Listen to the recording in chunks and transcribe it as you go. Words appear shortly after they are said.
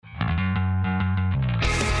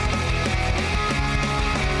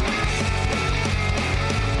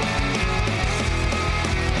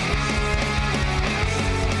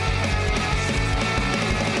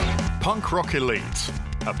Croc Elite,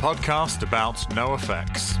 a podcast about no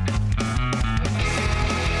effects.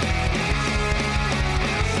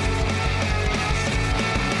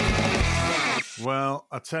 Well,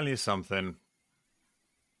 I'll tell you something.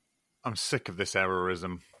 I'm sick of this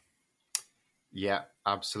errorism. Yeah,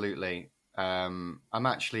 absolutely. I'm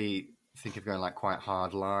actually thinking of going like quite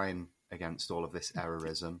hard line against all of this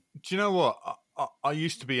errorism. Do you know what? I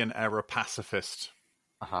used to be an error pacifist,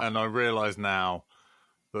 and I realise now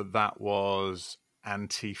that was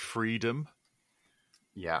anti-freedom.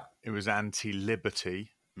 Yeah. It was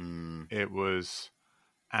anti-liberty. It was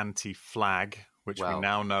anti-flag, which we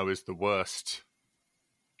now know is the worst.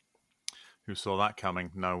 Who saw that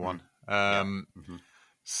coming? No one.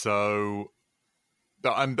 So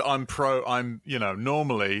I'm pro.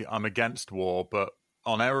 Normally I'm against war, but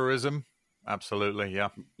on errorism, absolutely, yeah.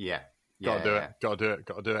 Gotta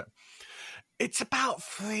do it. It's about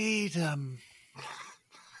freedom.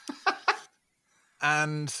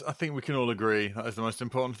 And I think we can all agree that is the most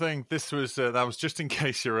important thing. This was that was just in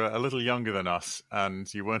case you're a little younger than us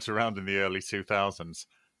and you weren't around in the early 2000s.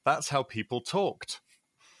 That's how people talked.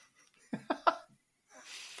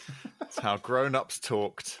 That's how grown-ups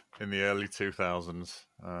talked in the early 2000s.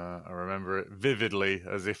 I remember it vividly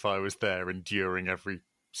as if I was there enduring every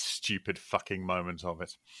stupid fucking moment of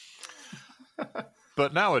it.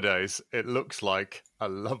 But nowadays, it looks like a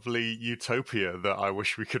lovely utopia that I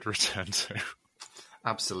wish we could return to.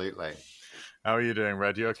 Absolutely. How are you doing,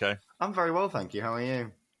 Red? You okay? I'm very well, thank you. How are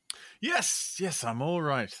you? Yes, I'm all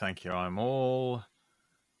right, thank you. I'm all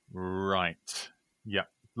right. Yeah,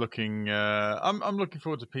 I'm looking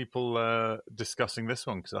forward to people discussing this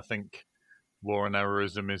one because I think War On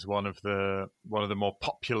Errorism is one of the more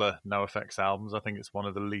popular NoFX albums. I think it's one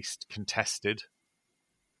of the least contested.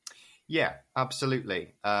 Yeah,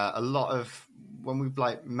 absolutely. A lot of when we've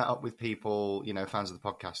met up with people, fans of the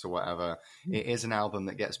podcast or whatever, it is an album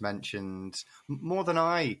that gets mentioned more than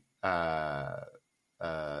I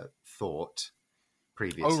thought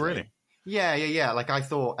previously. Oh, really? Yeah. Like I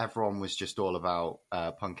thought everyone was just all about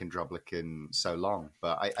Punk and Drublic so long,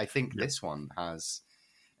 but I think this one has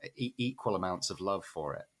equal amounts of love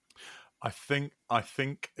for it. I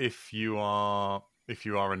think if you are a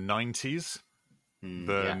 90s,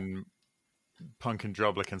 then Punk and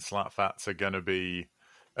Drublic and Slap Fats are going to be,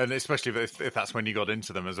 and especially if that's when you got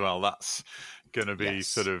into them as well, that's going to be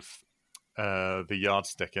sort of the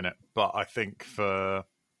yardstick in it. But I think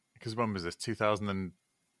because when was this,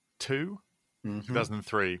 2002?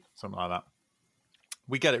 2003, something like that.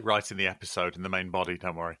 We get it right in the episode, in the main body,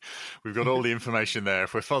 don't worry. We've got all the information there.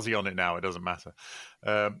 If we're fuzzy on it now, it doesn't matter.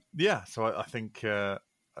 So I think, I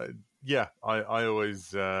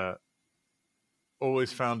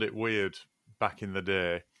always found it weird back in the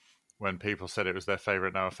day when people said it was their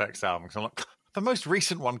favourite NoFX album. Because I'm like, the most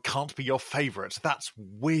recent one can't be your favourite. That's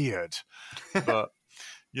weird. But,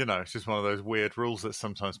 it's just one of those weird rules that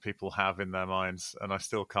sometimes people have in their minds, and I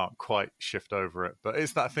still can't quite shift over it. But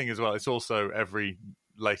it's that thing as well. It's also every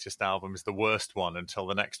latest album is the worst one until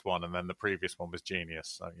the next one, and then the previous one was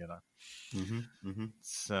genius. So,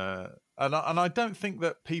 It's, and I don't think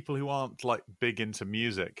that people who aren't like big into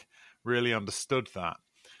music really understood that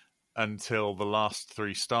until the last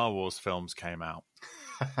 3 Star Wars films came out.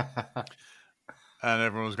 And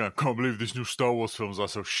everyone was going, can't believe these new Star Wars films are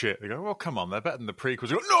so shit. They go, well, come on, they're better than the prequels.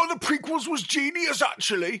 They go, no, the prequels was genius,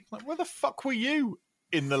 actually. Like, where the fuck were you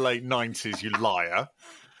in the late 90s, you liar?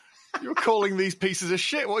 You were calling these pieces of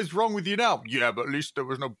shit. What is wrong with you now? Yeah, but at least there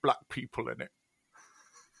was no black people in it.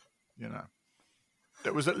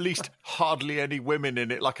 There was at least hardly any women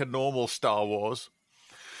in it, like a normal Star Wars.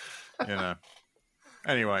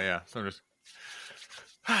 Anyway, yeah. So just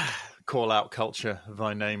call out culture.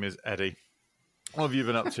 Thy name is Eddie. What have you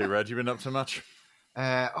been up to, Red? You been up to much?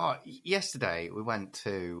 Yesterday we went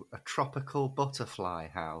to a tropical butterfly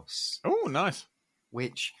house. Oh, nice.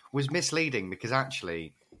 Which was misleading because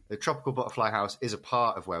actually the tropical butterfly house is a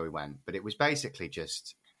part of where we went, but it was basically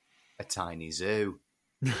just a tiny zoo.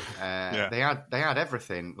 They had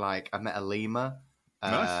everything. Like I met a lemur.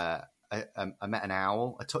 Nice. I met an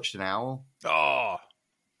owl. I touched an owl. Oh,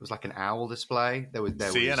 it was like an owl display. There was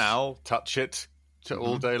an owl, touch it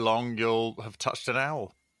all day long. You'll have touched an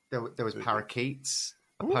owl. There was parakeets,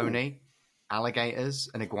 a pony, alligators,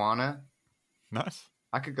 an iguana. Nice.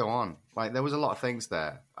 I could go on. Like there was a lot of things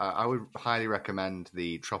there. I would highly recommend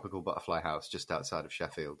the Tropical Butterfly House just outside of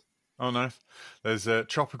Sheffield. Oh, nice. There's a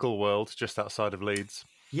Tropical World just outside of Leeds.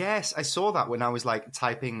 Yes, I saw that when I was like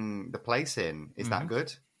typing the place in. Is that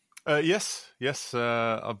good? Yes.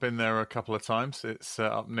 I've been there a couple of times. It's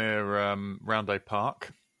up near Roundhay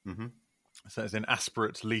Park. Mm-hmm. So it's in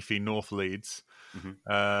aspirate, leafy North Leeds.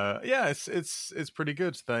 Yeah, it's pretty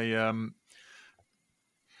good. They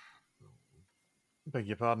beg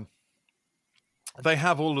your pardon. They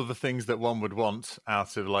have all of the things that one would want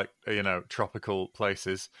out of like tropical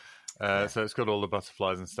places. So it's got all the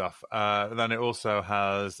butterflies and stuff. Then it also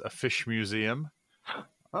has a fish museum.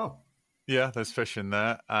 Oh, yeah, there's fish in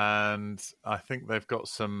there, and I think they've got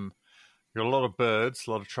a lot of birds,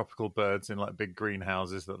 a lot of tropical birds in like big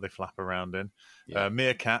greenhouses that they flap around in. Yeah.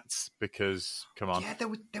 Meerkats, because come on, yeah,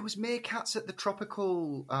 there was meerkats at the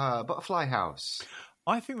tropical butterfly house.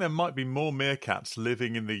 I think there might be more meerkats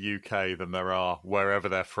living in the UK than there are wherever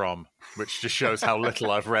they're from, which just shows how little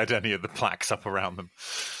I've read any of the plaques up around them.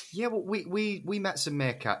 Yeah, well, we met some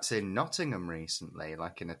meerkats in Nottingham recently,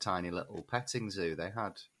 like in a tiny little petting zoo. They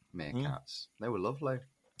had meerkats. They were lovely.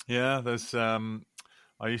 Yeah, there's.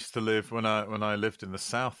 I used to live when I lived in the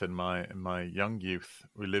south in my young youth.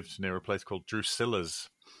 We lived near a place called Drusilla's,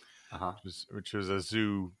 which was a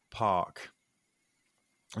zoo park.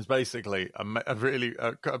 It's basically a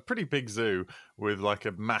pretty big zoo with like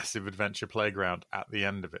a massive adventure playground at the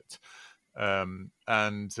end of it, and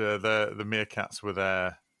the meerkats were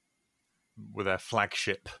their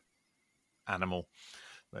flagship animal.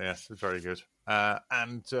 But yes, it's very good.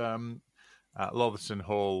 And Lotherton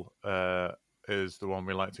Hall is the one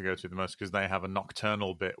we like to go to the most because they have a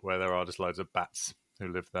nocturnal bit where there are just loads of bats who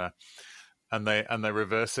live there, and they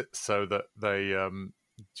reverse it so that they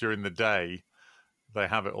during the day. They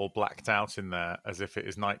have it all blacked out in there as if it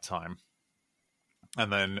is nighttime. And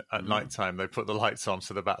then at nighttime, they put the lights on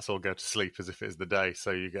so the bats all go to sleep as if it is the day.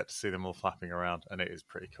 So you get to see them all flapping around, and it is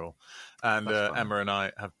pretty cool. And Emma and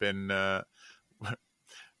I have been...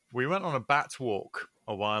 we went on a bat walk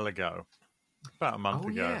a while ago, about a month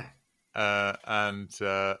ago. Yeah. And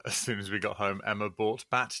as soon as we got home, Emma bought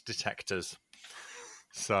bat detectors.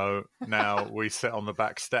 So now we sit on the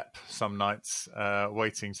back step some nights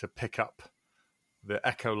waiting to pick up the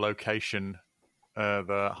echolocation,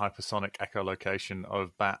 the hypersonic echolocation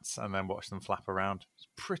of bats, and then watch them flap around. It's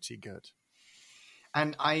pretty good.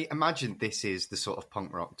 And I imagine this is the sort of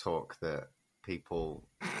punk rock talk that people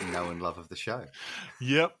know and love of the show.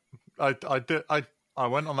 Yep. I did. I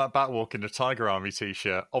went on that bat walk in a Tiger Army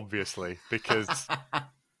t-shirt, obviously, because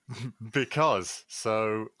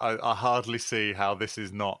so I hardly see how this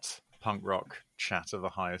is not punk rock chat of the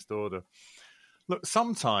highest order. Look,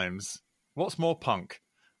 sometimes... What's more punk?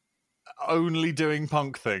 Only doing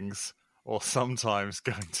punk things, or sometimes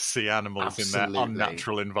going to see animals in their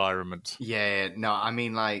unnatural environment? Yeah, no, I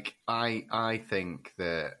mean, like, I think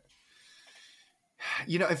that,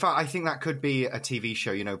 in fact, I think that could be a TV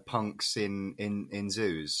show, punks in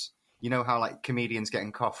zoos. You know how, like, comedians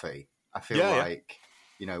getting coffee? I feel like,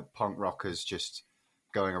 punk rockers just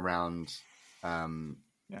going around...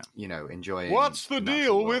 enjoying... What's the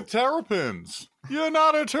deal with terrapins? You're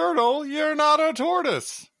not a turtle. You're not a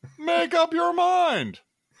tortoise. Make up your mind.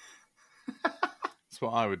 That's what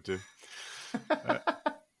I would do.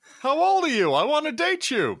 How old are you? I want to date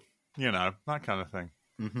you. That kind of thing.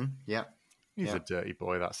 Mm-hmm. Yeah. He's a dirty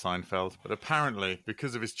boy, that Seinfeld. But apparently,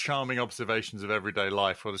 because of his charming observations of everyday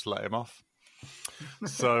life, we'll just let him off.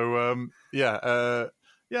 So,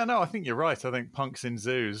 I think you're right. I think punks in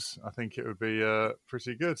zoos, I think it would be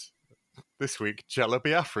pretty good. This week, Jello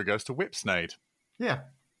Biafra goes to Whipsnade. Yeah,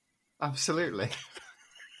 absolutely.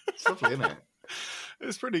 It's lovely, isn't it?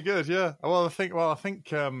 It's pretty good, yeah. I think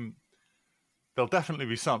there'll definitely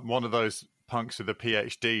be one of those punks with a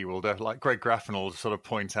PhD like Greg Graffin will sort of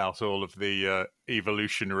point out all of the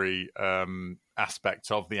evolutionary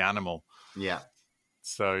aspects of the animal. Yeah.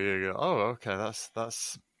 So you go, oh, okay,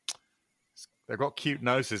 that's. They've got cute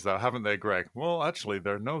noses, though, haven't they, Greg? Well, actually,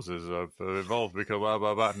 their noses have evolved because blah,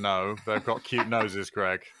 blah, blah. No, they've got cute noses,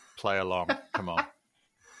 Greg. Play along. Come on.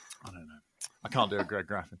 I don't know. I can't do a Greg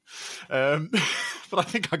Graffin. But I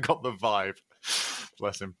think I got the vibe.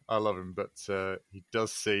 Bless him. I love him. But he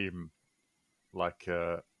does seem like...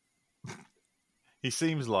 he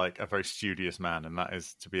seems like a very studious man, and that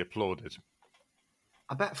is to be applauded.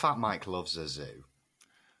 I bet Fat Mike loves a zoo.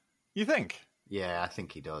 You think? Yeah, I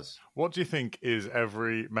think he does. What do you think is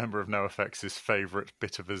every member of NoFX's favourite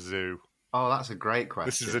bit of a zoo? Oh, that's a great question.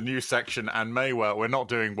 This is a new section, and we're not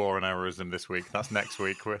doing War On Errorism this week. That's next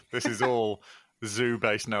week. This is all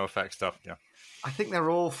zoo-based NoFX stuff. Yeah, I think they're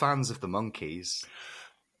all fans of the monkeys.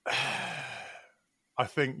 I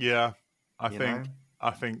think, yeah.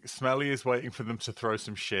 I think Smelly is waiting for them to throw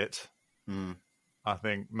some shit. Mm. I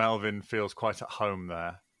think Melvin feels quite at home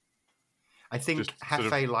there. I think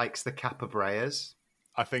Hefe likes the Capabreas.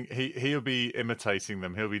 I think he'll be imitating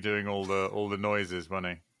them. He'll be doing all the noises, won't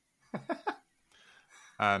he?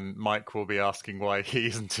 And Mike will be asking why he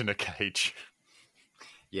isn't in a cage.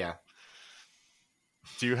 Yeah.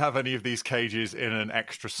 Do you have any of these cages in an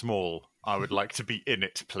extra small? I would like to be in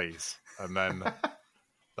it, please. And then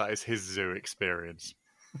that is his zoo experience.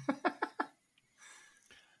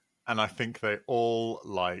 And I think they all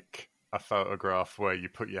like a photograph where you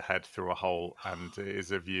put your head through a hole and it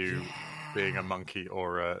is of you being a monkey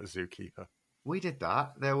or a zookeeper. We did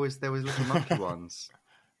that. There was little monkey ones.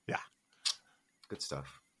 Yeah. Good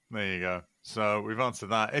stuff. There you go. So we've answered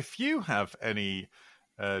that. If you have any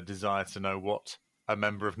desire to know what a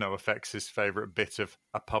member of NoFX's favourite bit of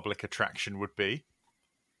a public attraction would be,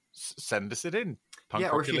 send us it in.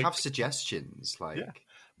 Or if you have suggestions, like... Yeah.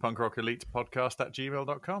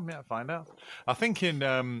 punkrockelitepodcast@gmail.com. Yeah, find out. I think in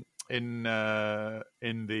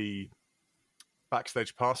the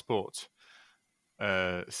Backstage Passport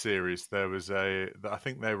series, there was I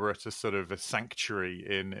think they were at a sort of a sanctuary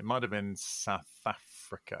it might have been South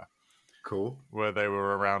Africa. Cool. Where they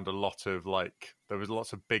were around a lot of there was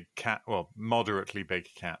lots of big moderately big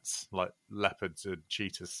cats, like leopards and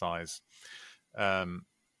cheetahs size. And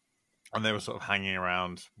they were sort of hanging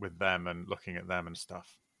around with them and looking at them and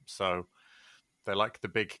stuff. So they like the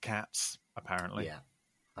big cats, apparently. Yeah,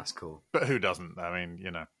 that's cool. But who doesn't? I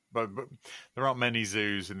mean, but there aren't many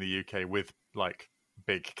zoos in the UK with, like,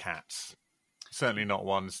 big cats. Certainly not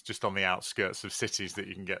ones just on the outskirts of cities that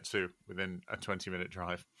you can get to within a 20-minute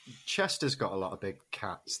drive. Chester's got a lot of big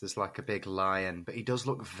cats. There's, like, a big lion, but he does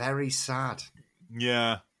look very sad.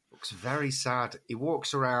 Yeah. Looks very sad. He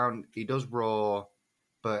walks around, he does roar,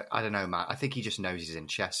 but I don't know, Matt. I think he just knows he's in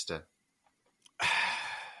Chester.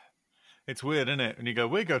 It's weird, isn't it? When you go,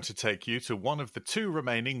 we're going to take you to one of the 2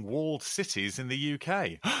 remaining walled cities in the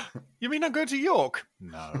UK. You mean I'm going to York?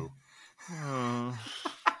 No.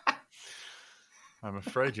 I'm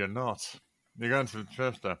afraid you're not. You're going to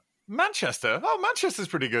Manchester. Manchester? Oh, Manchester's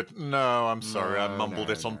pretty good. No, I'm sorry. I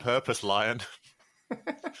mumbled it on purpose, Lion.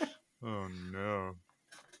 Oh, no.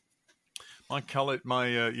 My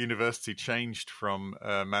university changed from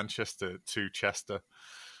Manchester to Chester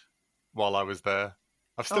while I was there.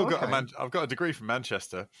 I've still got I've got a degree from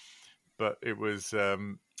Manchester, but it was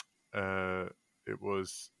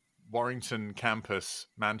Warrington campus,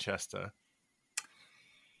 Manchester.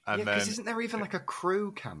 And because isn't there even like a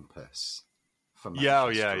crew campus for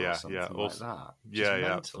Manchester? Yeah, like that. Yeah.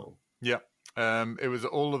 Mental. Yeah. It was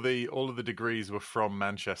all of the degrees were from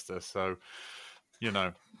Manchester, so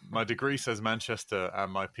my degree says Manchester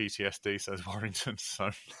and my PTSD says Warrington.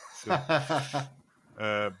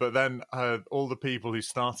 But then all the people who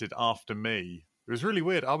started after me, it was really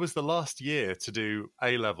weird. I was the last year to do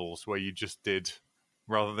A-levels where you just did,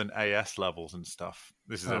 rather than AS levels and stuff.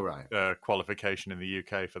 This is a qualification in the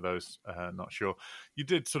UK for those not sure. You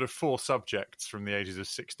did sort of 4 subjects from the ages of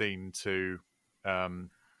 16 to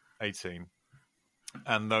 18.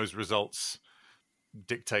 And those results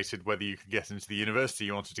dictated whether you could get into the university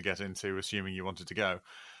you wanted to get into, assuming you wanted to go.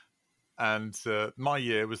 And my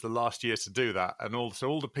year was the last year to do that. And also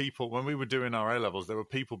all the people, when we were doing our A-levels, there were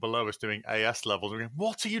people below us doing AS levels. And we were going,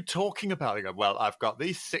 what are you talking about? They go, well, I've got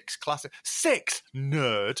these 6 classes. 6?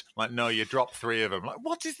 Nerd. Like, no, you dropped 3 of them. Like,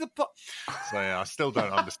 what is the... So, yeah, I still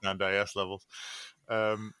don't understand AS levels.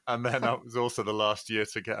 And then I was also the last year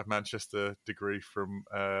to get a Manchester degree from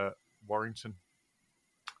Warrington.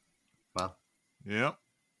 Well. Yeah.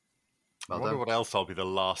 Well I wonder what else I'll be the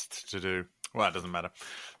last to do. Well, it doesn't matter.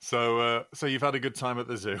 So you've had a good time at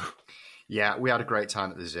the zoo? Yeah, we had a great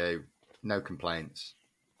time at the zoo. No complaints.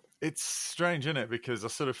 It's strange, isn't it? Because I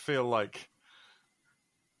sort of feel like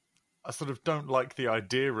I sort of don't like the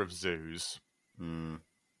idea of zoos. But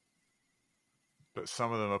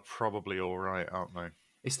some of them are probably all right, aren't they?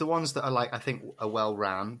 It's the ones that are I think are well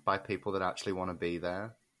ran by people that actually want to be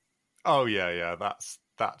there. Oh yeah. That's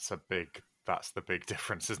the big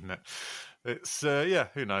difference, isn't it? It's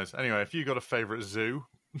who knows? Anyway, if you got a favourite zoo,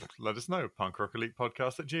 let us know.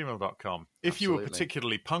 punkrockelitepodcast@gmail.com. If you were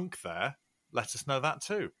particularly punk there, let us know that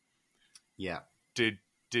too. Yeah. Did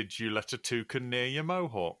you let a toucan near your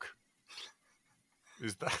mohawk?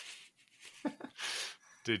 Is that?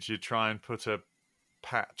 Did you try and put a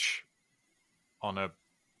patch on a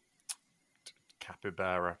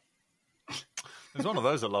capybara? There's one of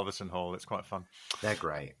those at Loverton Hall. It's quite fun. They're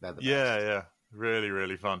great. They're the best. Yeah. Really,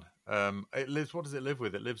 really fun. It lives. What does it live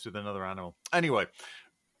with? It lives with another animal. Anyway,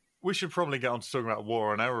 we should probably get on to talking about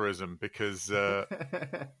War On Errorism because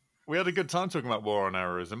we had a good time talking about War On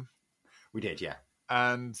Errorism. We did, yeah.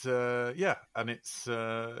 And and it's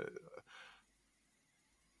because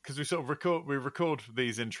we sort of record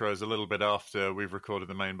these intros a little bit after we've recorded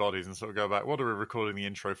the main bodies and sort of go back. What are we recording the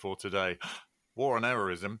intro for today? War On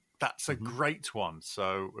Errorism. That's a great one.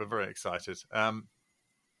 So we're very excited.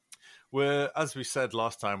 as we said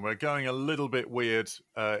last time, we're going a little bit weird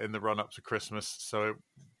in the run-up to Christmas, so it'll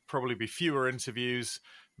probably be fewer interviews,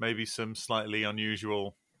 maybe some slightly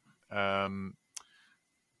unusual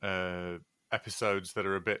episodes that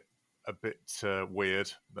are a bit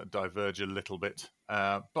weird, that diverge a little bit.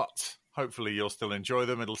 But hopefully you'll still enjoy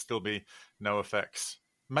them. It'll still be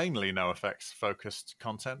mainly no effects focused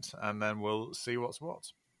content, and then we'll see what's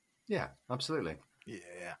what. Yeah, absolutely.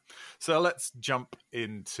 Yeah. So let's jump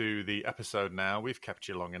into the episode now. We've kept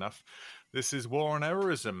you long enough. This is War on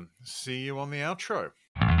Errorism. See you on the outro.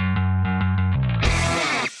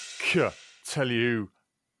 Tell you,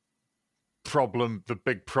 the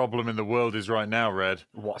big problem in the world is right now, Red.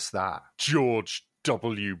 What's that? George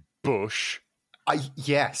W. Bush.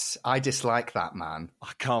 Yes, I dislike that man.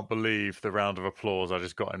 I can't believe the round of applause I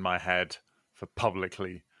just got in my head for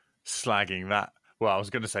publicly slagging that. Well, I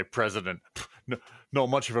was going to say president. No, not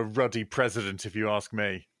much of a ruddy president, if you ask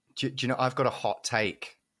me. Do you know, I've got a hot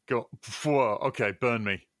take. Go, whoa, okay, burn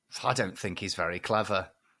me. I don't think he's very clever.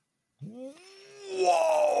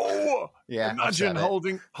 Whoa! Yeah, imagine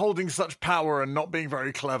holding such power and not being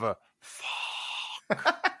very clever.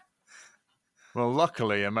 Fuck. Well,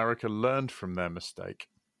 luckily, America learned from their mistake.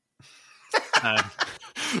 And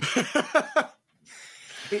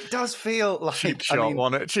it does feel like... Cheap shot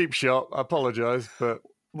on it. Cheap shot. I apologise, but...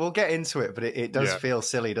 We'll get into it, but it does feel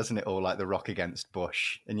silly, doesn't it? All like The Rock against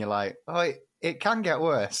Bush. And you're like, oh, it can get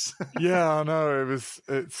worse. Yeah, I know. There's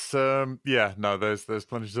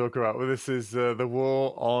plenty to talk about. Well, this is the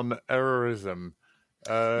War on Errorism.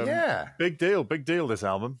 Big deal, this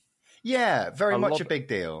album. Yeah, very much a big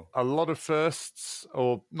deal. A lot of firsts,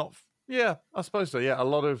 or not. Yeah, I suppose so. Yeah, a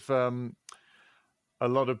lot of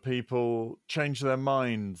people changed their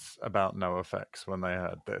minds about NoFX when they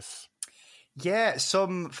heard this. Yeah,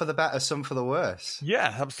 some for the better, some for the worse.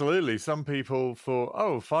 Yeah, absolutely. Some people thought,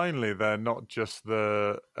 oh, finally, they're not just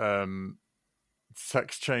the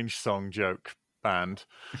sex change song joke band,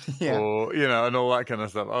 or and all that kind of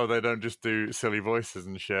stuff. Oh, they don't just do silly voices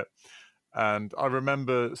and shit. And I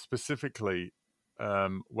remember specifically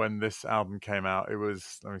when this album came out, it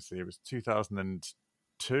was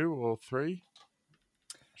 2002 or 3.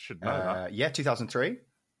 Should know that. Yeah, 2003.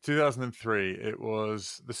 2003. It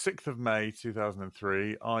was the 6th of May,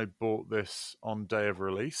 2003. I bought this on day of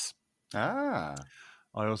release. Ah.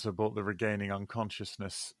 I also bought the Regaining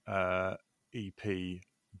Unconsciousness EP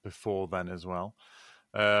before then as well.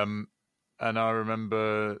 And I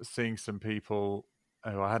remember seeing some people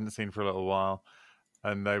who I hadn't seen for a little while,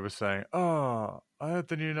 and they were saying, "Oh, I heard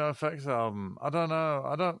the new NoFX album. I don't know.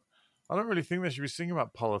 I don't really think they should be singing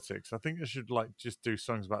about politics. I think they should just do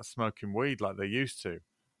songs about smoking weed like they used to."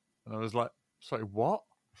 And I was like, "Sorry, what?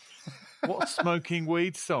 What smoking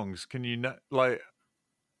weed songs can you know?"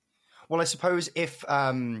 Well, I suppose if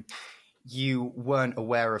you weren't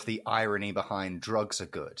aware of the irony behind "drugs are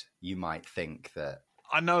good," you might think that.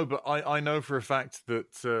 I know, but I know for a fact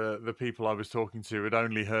that the people I was talking to had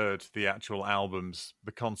only heard the actual albums.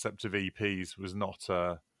 The concept of EPs was not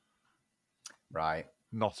right,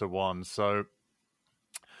 not a one. So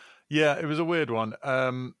yeah, it was a weird one.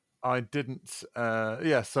 I didn't.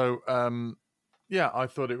 I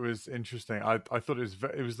thought it was interesting. I thought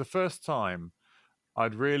it was the first time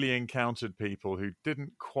I'd really encountered people who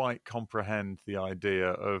didn't quite comprehend the idea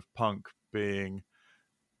of punk being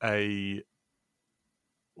a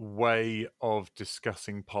way of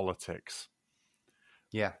discussing politics.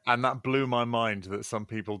 Yeah. And that blew my mind that some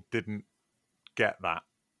people didn't get that.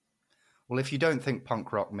 Well, if you don't think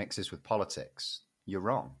punk rock mixes with politics, you're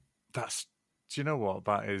wrong. Do you know what?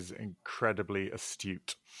 That is incredibly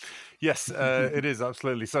astute. Yes, it is,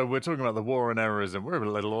 absolutely. So we're talking about the War on Errorism. We're a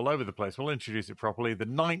little all over the place. We'll introduce it properly. The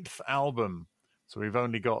 9th album. So we've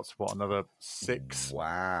only got, another 6,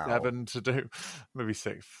 7 to do? Maybe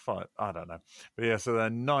 6, 5, I don't know. But yeah, so the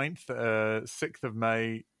 9th, 6th of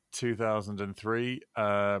May, 2003,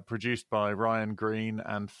 produced by Ryan Green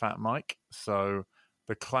and Fat Mike. So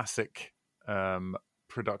the classic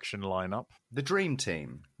production lineup. The Dream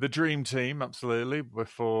Team. The Dream Team, absolutely,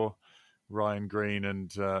 before Ryan Green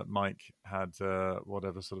and Mike had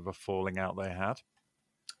whatever sort of a falling out they had.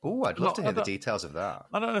 Oh, I'd love to hear the details of that.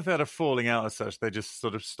 I don't know if they had a falling out as such. They just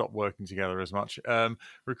sort of stopped working together as much.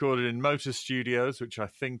 Recorded in Motor Studios, which I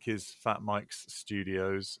think is Fat Mike's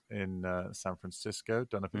studios in San Francisco.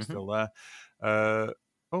 Don't know if it's still there.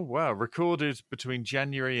 Oh, wow. Recorded between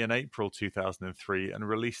January and April 2003 and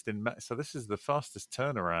released in May. So this is the fastest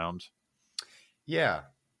turnaround. Yeah.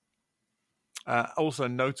 Also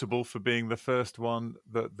notable for being the first one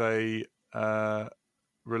that they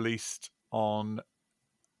released on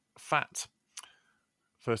Fat.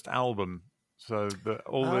 First album So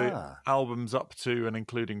all the albums up to and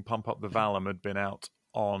including Pump Up the Valum had been out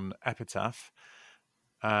on Epitaph,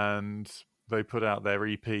 and they put out their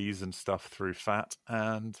EPs and stuff through Fat,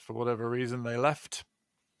 and for whatever reason they left.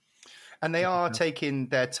 And they are taking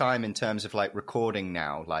their time in terms of like recording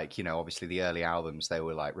now. Like, you know, obviously the early albums, they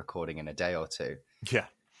were like recording in a day or two. Yeah.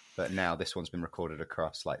 But now this one's been recorded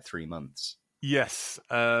across like 3 months. Yes.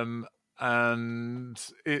 And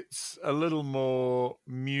it's a little more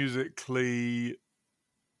musically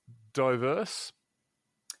diverse,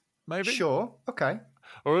 maybe? Sure. Okay.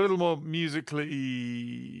 Or a little more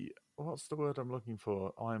musically... What's the word I'm looking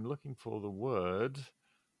for? I'm looking for the word...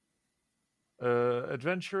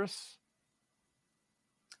 adventurous?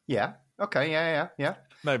 Yeah. Okay. Yeah.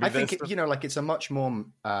 Maybe I think you know, like it's a much more,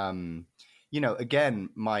 you know, again,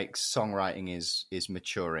 Mike's songwriting is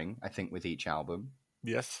maturing. I think with each album.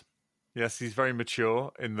 Yes, he's very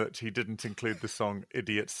mature in that he didn't include the song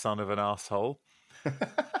 "Idiot Son of an Asshole,"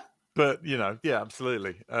 but you know, yeah,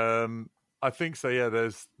 absolutely. I think so. Yeah,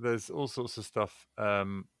 there's all sorts of stuff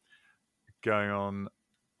going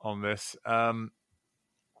on this.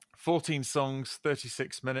 14 songs,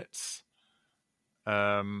 36 minutes.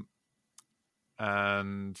 And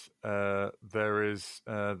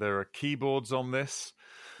there are keyboards on this.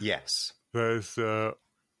 Yes. There's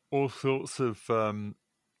all sorts of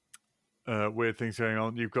weird things going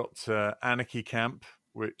on. You've got Anarchy Camp,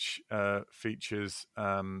 which features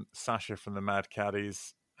Sasha from the Mad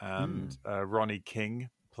Caddies and Ronnie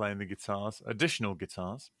King playing the guitars, additional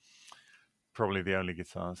guitars, probably the only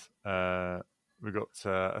guitars. We've got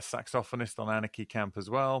a saxophonist on Anarchy Camp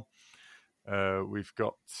as well. We've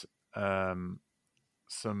got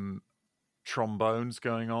some trombones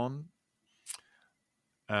going on,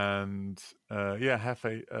 and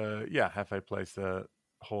Hefe plays the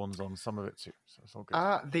horns on some of it too. So it's all good.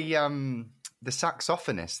 The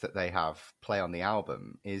saxophonist that they have play on the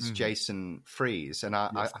album is Jason Fries, and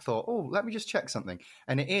I thought, oh, let me just check something,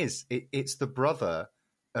 and it's the brother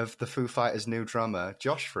of the Foo Fighters' new drummer,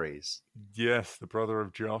 Josh Fries. Yes, the brother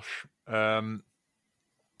of Josh.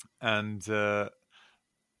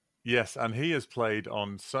 Yes, and he has played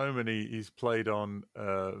on so many. He's played on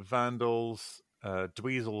Vandals,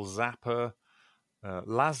 Dweezil Zappa,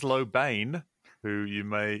 Laszlo Bain, who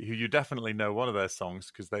you definitely know one of their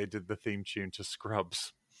songs because they did the theme tune to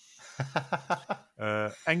Scrubs.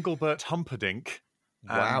 Engelbert Humperdinck.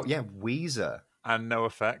 Wow, Weezer. And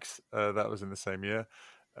NoFX. That was in the same year.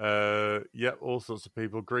 All sorts of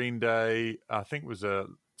people. Green Day, I think, was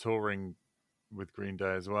touring with Green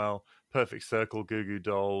Day as well. Perfect Circle, Goo Goo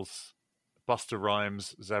Dolls, Busta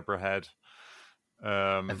Rhymes, Zebrahead.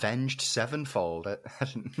 Avenged Sevenfold. I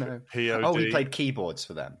didn't know. POD. Oh, he played keyboards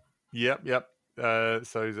for them. Yep.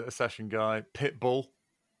 So he's a session guy. Pitbull.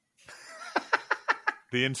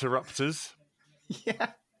 The Interrupters. Yeah.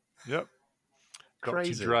 Yep.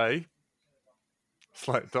 Crazy. Dr. Dre. It's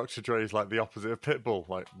like Dr. Dre is like the opposite of Pitbull.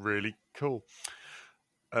 Like, really cool.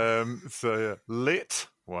 Lit.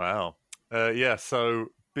 Wow. So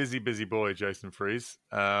busy boy, Jason Fries.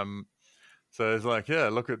 So it's like,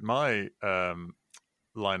 look at my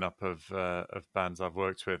lineup of bands I've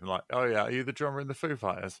worked with, and like, oh yeah, are you the drummer in the Foo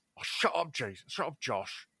Fighters? Oh, shut up, Jason. Shut up,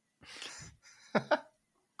 Josh.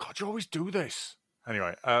 God, you always do this.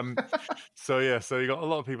 Anyway, so you got a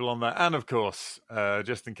lot of people on there, and of course,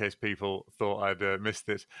 just in case people thought I'd missed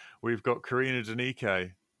it, we've got Karina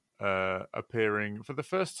Denike appearing for the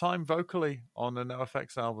first time vocally on a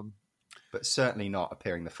NoFX album. But certainly not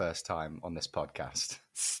appearing the first time on this podcast.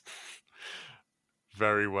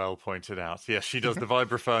 Very well pointed out. Yes, she does the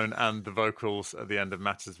vibraphone and the vocals at the end of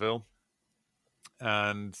Mattersville.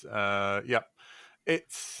 And,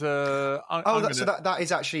 it's... So that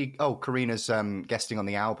is actually... Oh, Karina's guesting on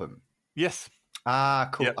the album. Yes. Ah,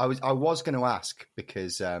 cool. Yep. I was going to ask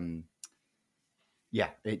because,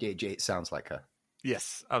 it sounds like her.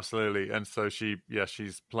 Yes, absolutely. And so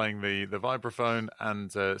she's playing the vibraphone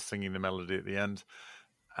and singing the melody at the end.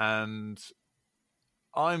 And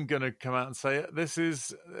I'm going to come out and say it. This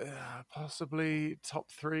is possibly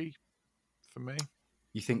top 3 for me.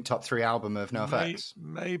 You think top 3 album of NoFX?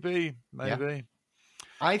 Maybe. Yeah.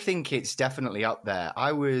 I think it's definitely up there.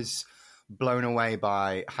 I was blown away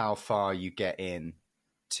by how far you get in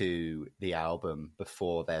to the album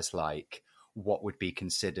before there's like what would be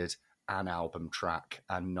considered an album track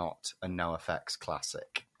and not a NoFX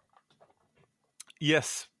classic.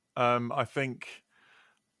 Yes, I think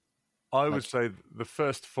I would say the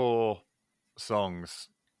first 4 songs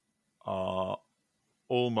are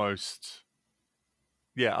almost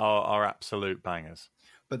are absolute bangers.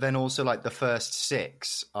 But then also, like, the first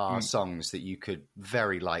 6 are songs that you could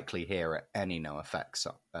very likely hear at any NoFX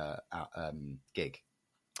gig.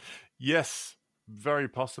 Yes, very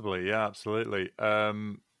possibly. Yeah, absolutely.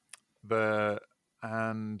 And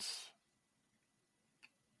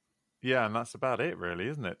that's about it, really,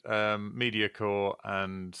 isn't it? MediaCore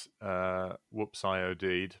and Whoops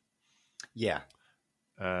IOD'd. Yeah.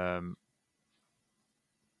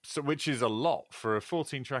 So, which is a lot for a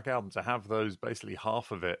 14-track album to have those, basically half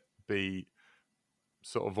of it be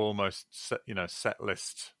sort of almost set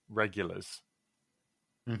list regulars.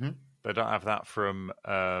 Mm-hmm. They don't have that from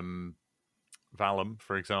Valum,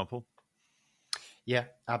 for example. Yeah,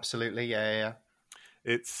 absolutely. Yeah.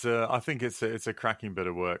 It's I think it's a cracking bit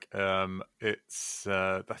of work. It's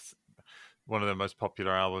that's one of the most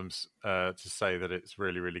popular albums. To say that it's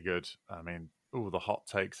really, really good, I mean, the hot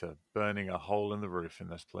takes are burning a hole in the roof in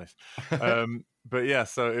this place. But yeah,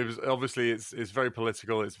 so it was obviously it's very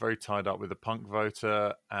political. It's very tied up with the punk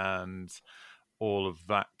voter and all of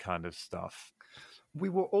that kind of stuff. We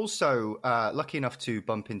were also lucky enough to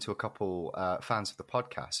bump into a couple fans of the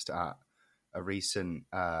podcast at a recent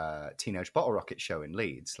Teenage Bottle Rocket show in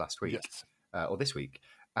Leeds last week, yes. Or this week.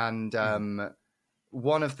 And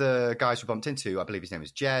one of the guys we bumped into, I believe his name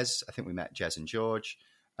is Jez. I think we met Jez and George.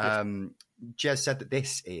 Jez said that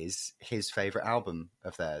this is his favourite album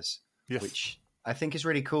of theirs, which I think is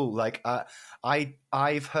really cool. Like,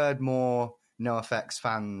 I've heard more NoFX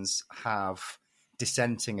fans have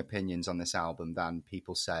dissenting opinions on this album than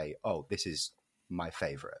people say, oh, this is my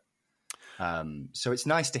favourite. So it's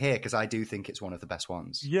nice to hear, because I do think it's one of the best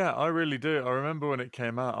ones. Yeah, I really do. I remember when it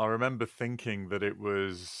came out, I remember thinking it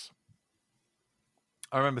was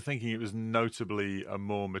notably a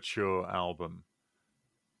more mature album.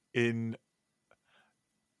 I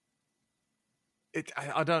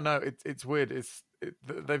don't know. It's weird.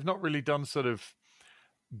 They've not really done sort of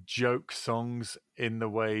joke songs in the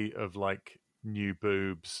way of like New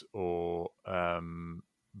Boobs or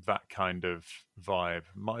that kind of vibe.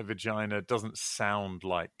 My Vagina doesn't sound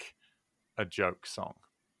like a joke song.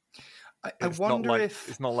 I wonder if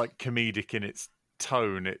it's not like comedic in its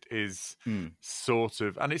tone. It is sort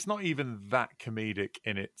of, and it's not even that comedic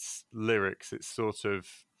in its lyrics. It's sort of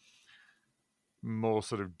more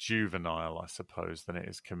sort of juvenile, I suppose, than it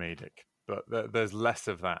is comedic. But there's less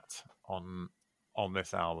of that on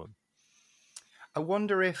this album. I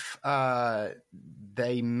wonder if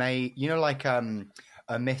they may, like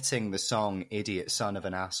omitting the song "Idiot Son of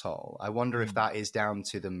an Asshole." I wonder if that is down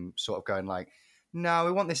to them sort of going like, no,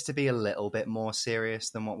 we want this to be a little bit more serious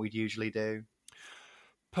than what we'd usually do.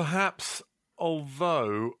 Perhaps,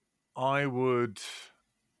 although I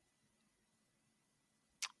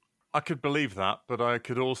could believe that, but I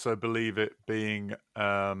could also believe it being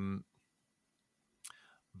that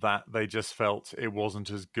they just felt it wasn't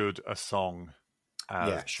as good a song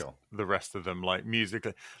as the rest of them, like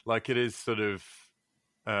musically. Like it is sort of,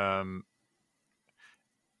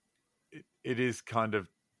 it is kind of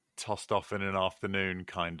tossed off in an afternoon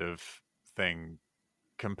kind of thing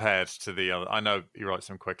compared to the other. I know he writes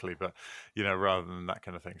them quickly, but rather than that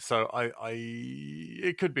kind of thing. So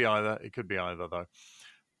it could be either. It could be either though.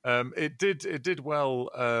 It did well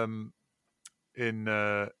in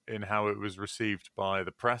how it was received by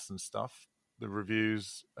the press and stuff. The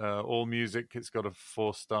reviews, All Music, it's got a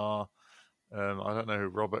 4-star. I don't know who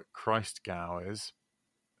Robert Christgau is,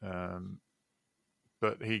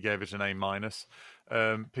 but he gave it an A-.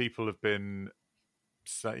 People have been,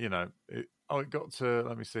 it got to,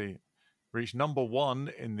 let me see, reached number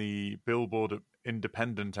 1 in the Billboard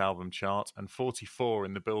Independent Album Chart and 44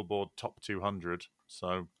 in the Billboard Top 200.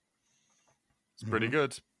 So it's pretty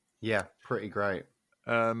good. Yeah, pretty great.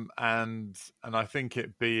 And I think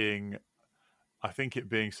it being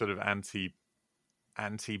sort of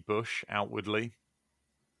anti-Bush outwardly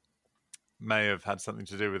may have had something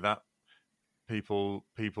to do with that. People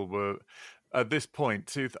were at this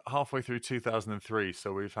point halfway through 2003,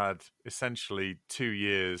 so we've had essentially 2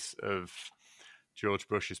 years of George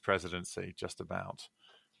Bush's presidency, just about,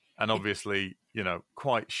 and obviously,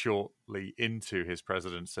 quite shortly into his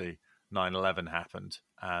presidency, 9/11 happened,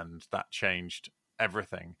 and that changed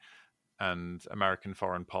everything. And American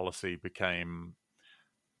foreign policy became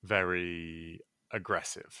very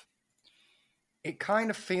aggressive. It kind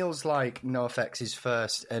of feels like NoFX's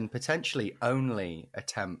first and potentially only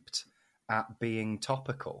attempt at being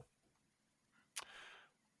topical.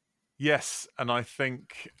 Yes, and I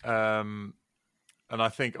think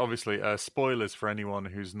obviously spoilers for anyone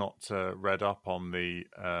who's not read up on the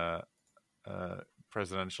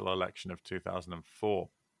presidential election of 2004.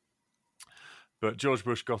 But George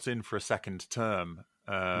Bush got in for a second term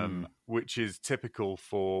which is typical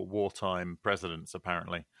for wartime presidents,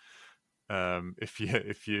 apparently. If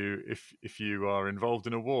you are involved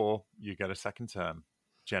in a war, you get a second term,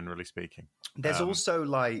 generally speaking. There's also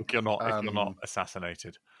like if you're not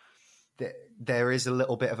assassinated. There is a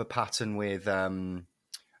little bit of a pattern with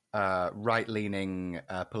right-leaning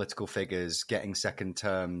political figures getting second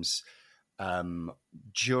terms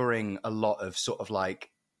during a lot of sort of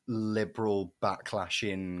like liberal backlash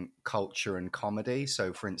in culture and comedy.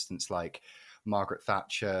 So, for instance, like Margaret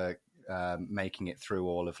Thatcher making it through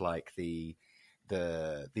all of like the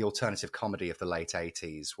alternative comedy of the late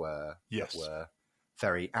 80s were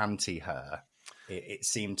very anti her. It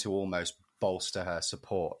seemed to almost bolster her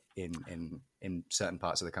support in certain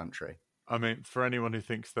parts of the country. I mean, for anyone who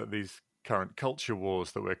thinks that these current culture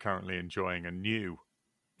wars that we're currently enjoying are new,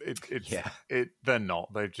 they're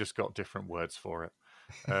not. They've just got different words for it.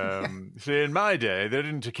 See, in my day, they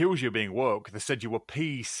didn't accuse you of being woke. They said you were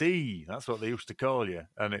PC. That's what they used to call you.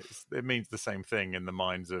 And it means the same thing in the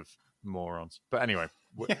minds of morons. But anyway,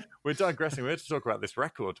 we're digressing. We're here to talk about this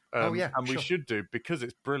record. And we should do, because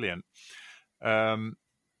it's brilliant.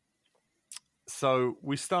 So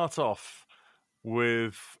we start off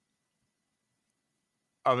with,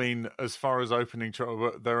 I mean, as far as opening track,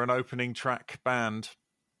 they're an opening track band.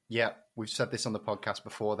 Yeah, we've said this on the podcast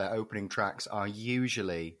before. Their opening tracks are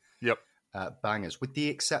usually bangers, with the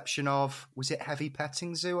exception of, was it Heavy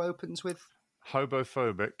Petting Zoo opens with?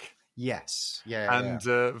 Hobophobic. Yes.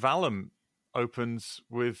 Valum opens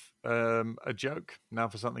with a joke, now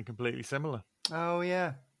for something completely similar. Oh,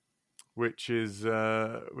 yeah. Which is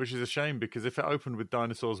a shame, because if it opened with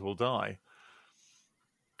Dinosaurs Will Die...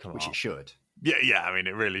 Which it should. Yeah, I mean,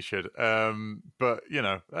 it really should. But, you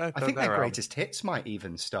know... I think their greatest hits might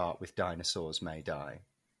even start with Dinosaurs May Die.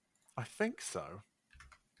 I think so.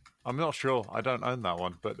 I'm not sure. I don't own that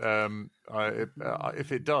one. But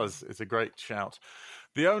if it does, it's a great shout.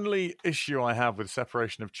 The only issue I have with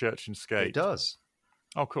separation of church and state... It does.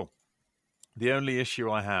 Oh, cool. The only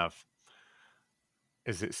issue I have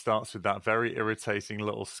is it starts with that very irritating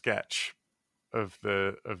little sketch of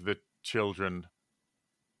the children...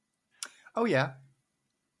 Oh, yeah.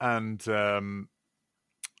 And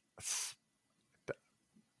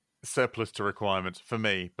surplus to requirements for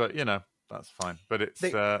me. But, you know, that's fine. But it's...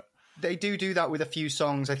 They do that with a few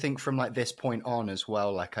songs, I think, from like this point on as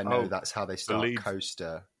well. Like, I know that's how they start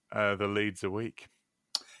Coaster. The leads are weak.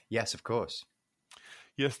 Yes, of course.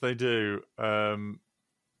 Yes, they do. So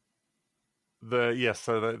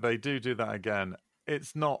they do that again.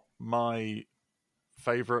 It's not my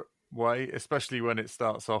favourite way, especially when it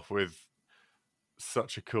starts off with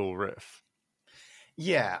such a cool riff.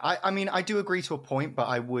 Yeah, I mean, I do agree to a point, but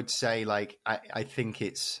I would say, like, I think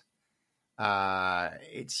it's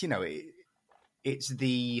you know, it's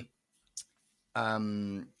the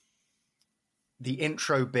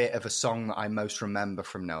intro bit of a song that I most remember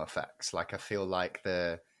from NoFX. Like, I feel like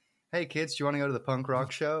hey kids, do you want to go to the punk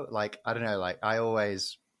rock show? Like, I don't know, like, I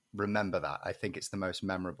always remember that. I think it's the most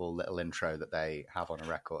memorable little intro that they have on a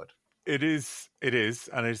record. It is,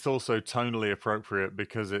 and it's also tonally appropriate,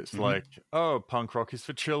 because it's like, oh, punk rock is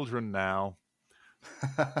for children now.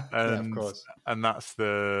 And, of course. And that's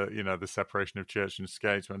the separation of church and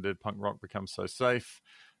state. When did punk rock become so safe?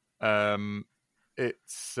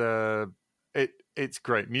 It's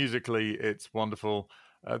great musically. It's wonderful.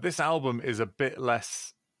 This album is a bit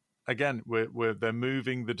less. Again, they're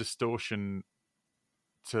moving the distortion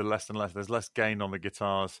to less and less. There's less gain on the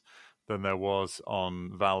guitars than there was on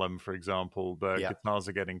Valum, for example. The guitars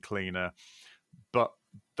are getting cleaner, but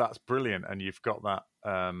that's brilliant. And you've got that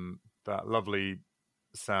that lovely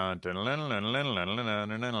sound, you know, and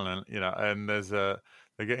they're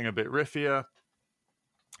getting a bit riffier,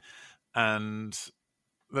 and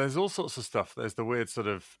there's all sorts of stuff. There's the weird sort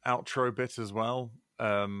of outro bit as well,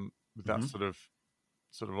 with that sort of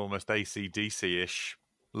almost AC/DC-ish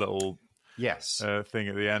little thing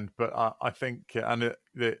at the end. But I think, and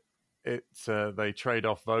they trade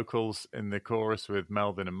off vocals in the chorus with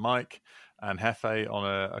Melvin and Mike, and Hefe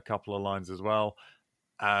on a couple of lines as well.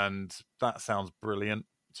 And that sounds brilliant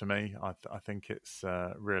to me. I think it's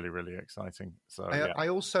really, really exciting. So I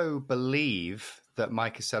also believe that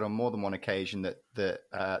Mike has said on more than one occasion that the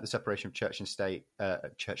separation of church and state,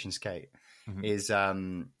 is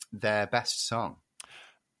their best song.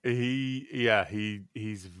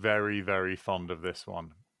 He's very, very fond of this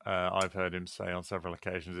one. I've heard him say on several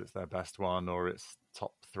occasions it's their best one, or it's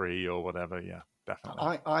top 3 or whatever. Yeah,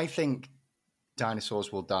 definitely. I think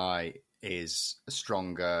Dinosaurs Will Die is a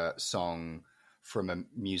stronger song from a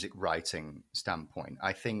music writing standpoint.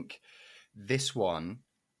 I think this one,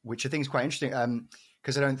 which I think is quite interesting,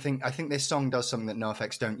 because I think this song does something that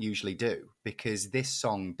NoFX don't usually do, because this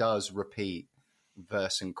song does repeat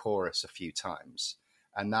verse and chorus a few times,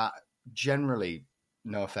 and that generally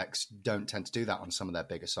NoFX don't tend to do that on some of their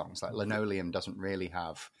bigger songs. Like Linoleum doesn't really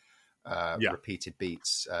have repeated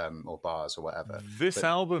beats or bars or whatever. This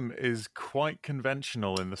album is quite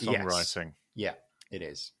conventional in the songwriting. Yes. Yeah, it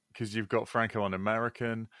is. Because you've got Franco on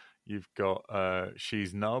American, you've got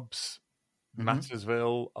She's Nubs,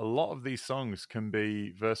 Mattersville. A lot of these songs can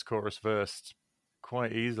be verse, chorus, verse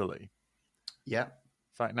quite easily. Yeah.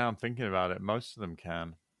 In fact, now I'm thinking about it, most of them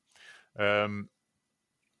can.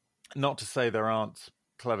 Not to say there aren't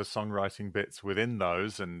clever songwriting bits within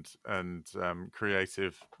those and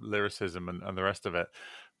creative lyricism and the rest of it,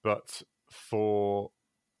 but for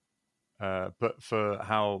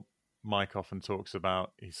how Mike often talks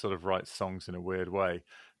about, he sort of writes songs in a weird way.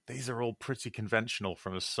 These are all pretty conventional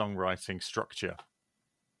from a songwriting structure.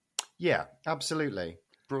 Yeah, absolutely.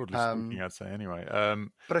 Broadly speaking, I'd say anyway.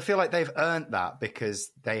 But I feel like they've earned that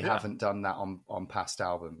because they haven't done that on past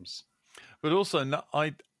albums. But also, do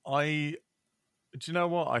you know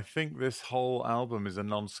what? I think this whole album is a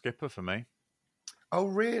non-skipper for me. Oh,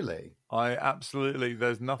 really?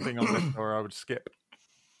 There's nothing on this where I would skip.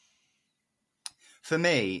 For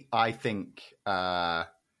me, I think, after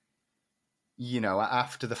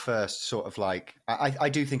the first sort of like, I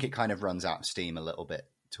do think it kind of runs out of steam a little bit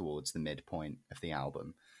towards the midpoint of the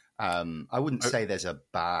album. I wouldn't say there's a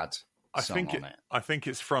bad song on it. I think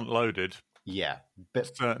it's front-loaded. Yeah,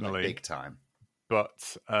 but certainly. Like big time.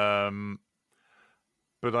 But I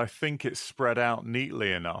think it's spread out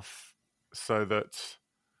neatly enough so that...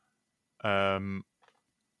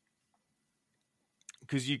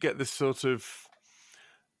 because you get this sort of...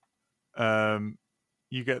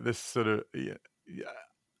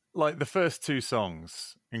 like the first two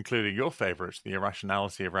songs, including your favourite, The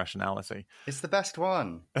Irrationality of Rationality. It's the best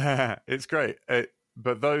one. It's great.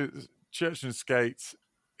 But those, Church and Skate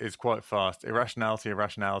is quite fast. Irrationality of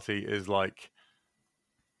Rationality is like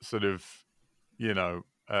sort of,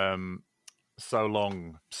 so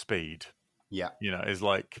long speed. Yeah. Is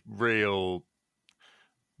like real,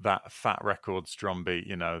 that Fat Records drum beat,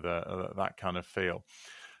 that kind of feel.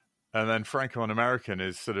 And then Franco on American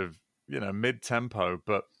is sort of, mid-tempo,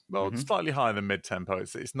 but slightly higher than mid-tempo.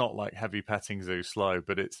 It's not like Heavy Petting Zoo slow,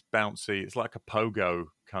 but it's bouncy. It's like a pogo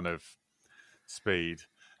kind of speed.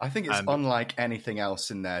 I think it's unlike anything else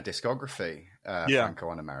in their discography, Franco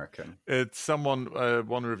on American. It's one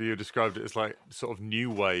reviewer described it as like sort of new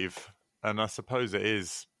wave, and I suppose it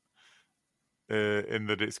is, in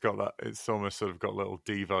that it's got that, it's almost sort of got little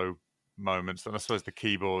Devo moments, and I suppose the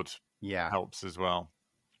keyboard helps as well.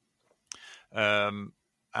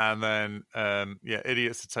 And then,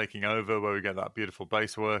 Idiots Are Taking Over, where we get that beautiful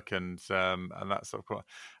bass work and that sort of.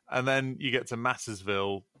 And then you get to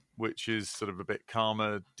Mattersville, which is sort of a bit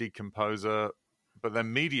calmer, decomposer, but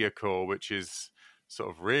then Mediacore, which is sort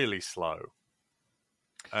of really slow.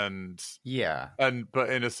 But in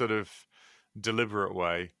a sort of deliberate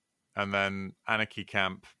way. And then Anarchy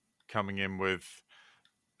Camp coming in with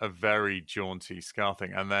a very jaunty ska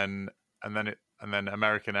thing, and then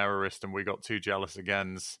American Errorist and We Got Too Jealous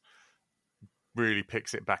Again's really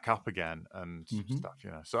picks it back up again and stuff,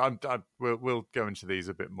 So we'll go into these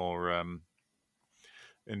a bit more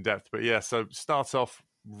in depth, but so start off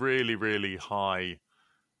really, really high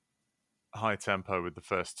tempo with the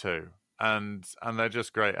first two, and they're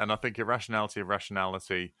just great. And I think Irrationality of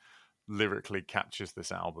Rationality lyrically captures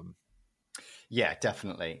this album. Yeah,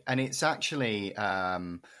 definitely. And it's actually,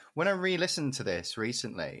 when I re-listened to this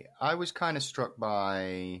recently, I was kind of struck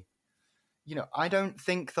by, I don't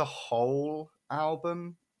think the whole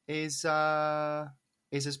album is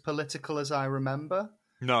as political as I remember.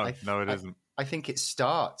 No, it isn't. I think it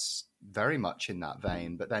starts very much in that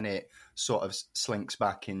vein, but then it sort of slinks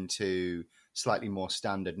back into slightly more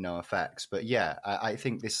standard NoFX. But yeah, I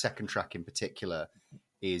think this second track in particular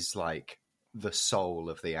is like the soul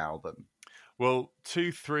of the album. Well,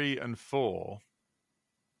 2, 3, and 4,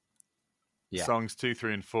 songs 2,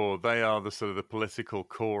 3, and 4, they are the sort of the political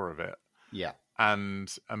core of it. Yeah.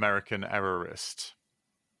 And American Errorist.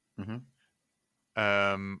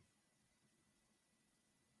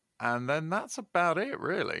 And then that's about it,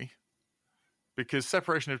 really. Because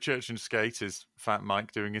Separation of Church and Skate is Fat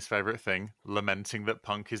Mike doing his favourite thing, lamenting that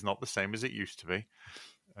punk is not the same as it used to be.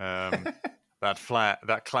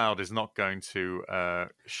 That cloud is not going to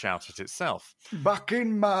shout at itself. Back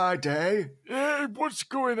in my day. Hey, what's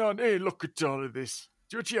going on? Hey, look at all of this.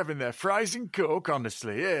 What you have in there? Fries and Coke,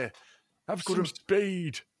 honestly. Yeah. Have some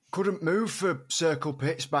speed. Couldn't move for circle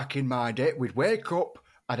pits back in my day. We'd wake up,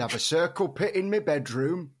 I'd have a circle pit in my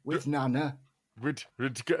bedroom with Nana.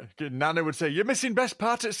 Nana would say, "You're missing best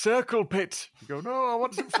part at Circle Pit." You go, "No, I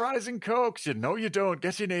want some fries and Coke." She'd, "No, you don't.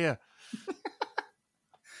 Get in here."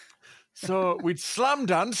 So we'd slam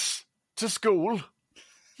dance to school.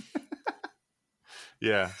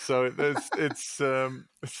 Yeah, so that's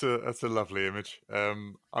a lovely image.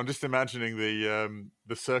 I'm just imagining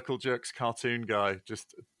the Circle Jerks cartoon guy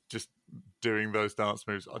just doing those dance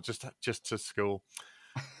moves just to school,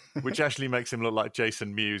 which actually makes him look like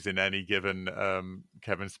Jason Mewes in any given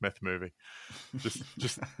Kevin Smith movie.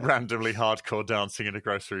 Just randomly hardcore dancing in a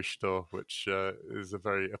grocery store, which is a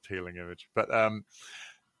very appealing image. But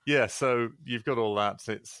yeah, so you've got all that.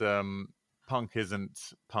 It's punk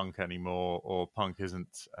isn't punk anymore, or punk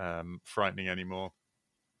isn't frightening anymore.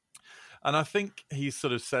 And I think he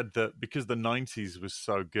sort of said that because the 90s was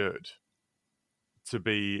so good to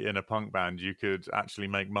be in a punk band, you could actually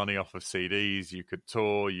make money off of CDs, you could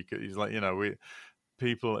tour, he's like,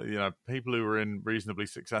 people who were in reasonably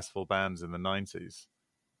successful bands in the 90s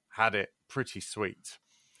had it pretty sweet.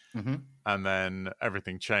 Mm-hmm. And then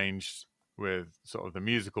everything changed with sort of the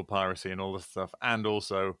musical piracy and all this stuff, and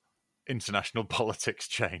also international politics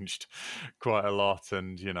changed quite a lot,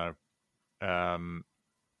 and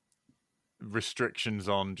restrictions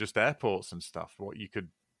on just airports and stuff, what you could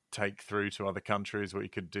take through to other countries, what you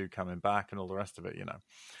could do coming back, and all the rest of it.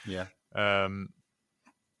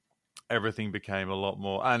 Everything became a lot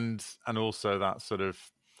more, and also that sort of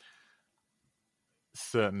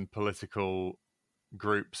certain political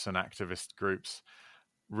groups and activist groups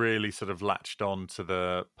really sort of latched on to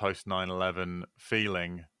the post 9/11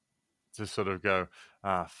 feeling to sort of go,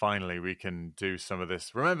 finally we can do some of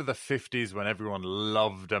this. Remember the 50s when everyone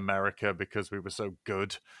loved America because we were so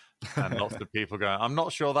good? And lots of people going, I'm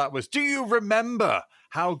not sure that was, do you remember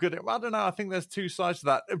how good it, I don't know, I think there's two sides to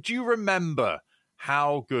that. Do you remember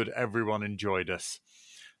how good everyone enjoyed us?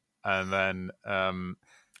 And then, and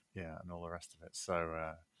all the rest of it.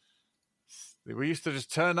 So we used to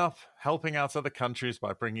just turn up helping out other countries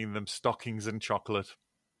by bringing them stockings and chocolate.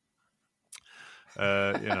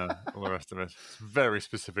 All the rest of it. It's a very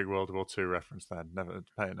specific World War II reference there. Never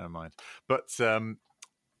pay it no mind. But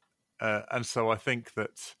and so I think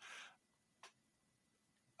that,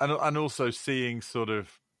 and also seeing sort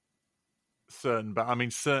of certain, but I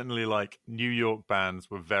mean certainly like New York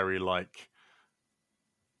bands were very like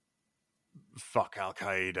fuck Al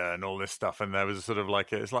Qaeda and all this stuff, and there was a sort of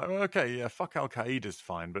like it's like, okay, yeah, fuck Al Qaeda's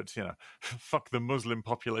fine, but fuck the Muslim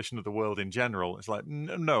population of the world in general. It's like,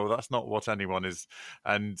 no, that's not what anyone is.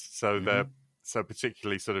 And so so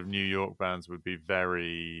particularly sort of New York bands would be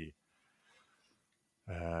very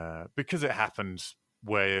because it happened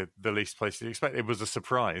where the least place you expect. It was a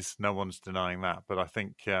surprise, no one's denying that, but I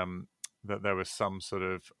think that there was some sort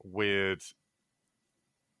of weird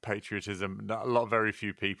patriotism. Very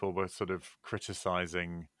few people were sort of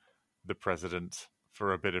criticizing the president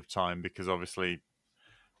for a bit of time, because obviously,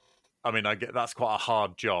 I mean, I get that's quite a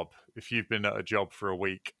hard job. If you've been at a job for a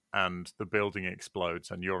week and the building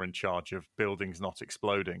explodes and you're in charge of buildings not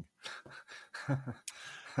exploding,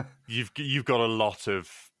 you've got a lot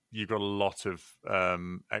of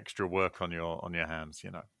extra work on your hands,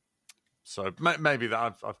 So maybe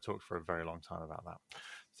that I've talked for a very long time about that.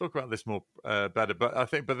 Talk about this more better, but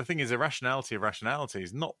the thing is, irrationality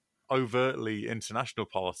is not overtly international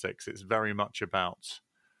politics. It's very much about,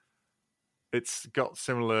 it's got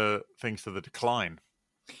similar things to the decline.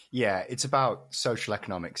 Yeah, it's about social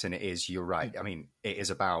economics, and it is, you're right. I mean, it is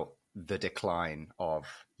about the decline of,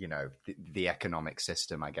 the economic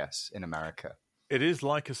system, I guess, in America. It is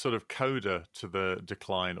like a sort of coda to the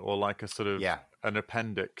decline, or like a sort of an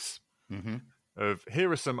appendix. Mm-hmm. Of here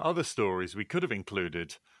are some other stories we could have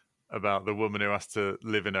included about the woman who has to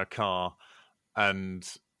live in her car, and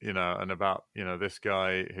and about this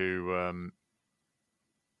guy who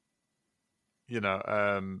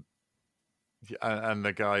and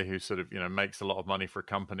the guy who sort of makes a lot of money for a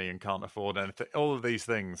company and can't afford anything. All of these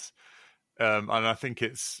things, and I think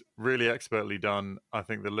it's really expertly done. I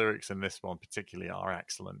think the lyrics in this one particularly are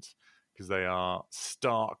excellent, because they are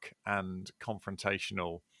stark and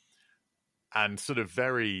confrontational, and sort of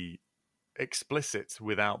very explicit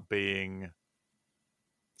without being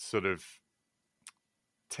sort of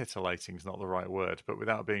titillating is not the right word, but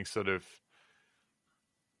without being sort of,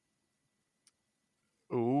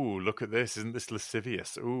 ooh, look at this, isn't this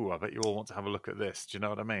lascivious? Ooh, I bet you all want to have a look at this. Do you know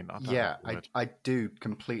what I mean? I do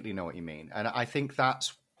completely know what you mean, and I think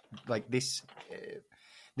that's like this.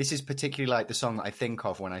 This is particularly like the song that I think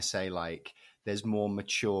of when I say like there's more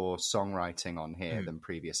mature songwriting on here than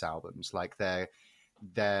previous albums. Like they're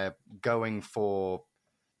going for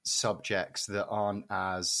subjects that aren't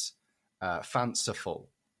as fanciful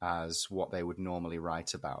as what they would normally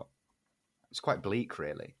write about. It's quite bleak,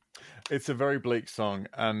 really. It's a very bleak song,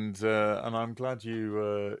 and I'm glad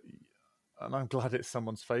I'm glad it's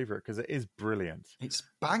someone's favorite because it is brilliant. It's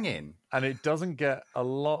banging, and it doesn't get a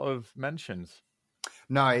lot of mentions.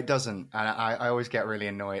 No, it doesn't, and I always get really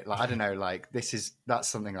annoyed. Like, I don't know, like that's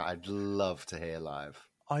something that I'd love to hear live.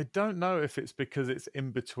 I don't know if it's because it's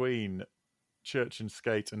in between Church and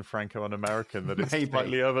Skate and Franco On American that it's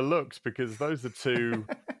slightly overlooked, because those are two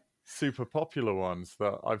super popular ones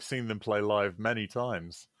that I've seen them play live many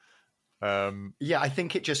times. Yeah, I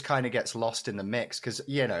think it just kind of gets lost in the mix because,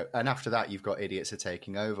 and after that you've got Idiots Are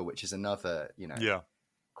Taking Over, which is another,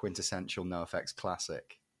 quintessential NoFX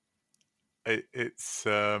classic. It's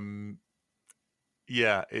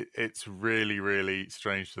really, really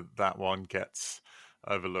strange that one gets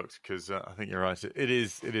overlooked, because I think you're right. It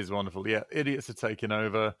is wonderful. Yeah, Idiots Are Taking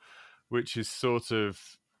Over, which is sort of,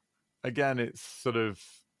 again, it's sort of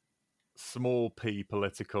small p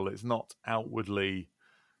political. It's not outwardly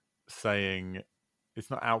saying, it's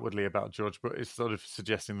not outwardly about George Bush. It's sort of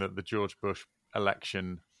suggesting that the George Bush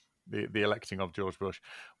election, the electing of George Bush,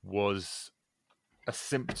 was a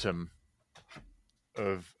symptom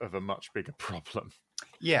of a much bigger problem.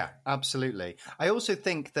 Yeah, absolutely. I also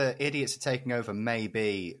think that Idiots Are Taking Over may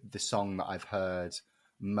be the song that I've heard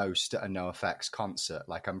most at a NoFX concert.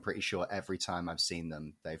 Like, I'm pretty sure every time I've seen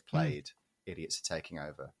them, they've played Idiots Are Taking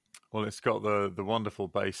Over. Well, it's got the wonderful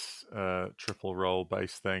bass, triple roll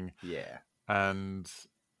bass thing. Yeah. And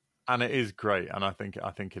it is great. And I think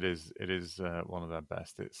it is one of their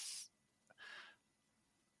best.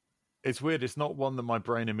 It's weird. It's not one that my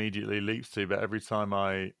brain immediately leaps to, but every time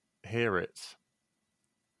I hear it,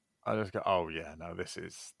 I just go, "Oh yeah, no, this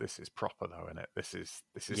is proper though, isn't it? This is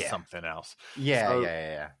something else." Yeah, so,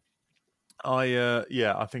 yeah.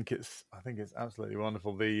 I think it's absolutely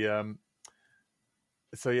wonderful.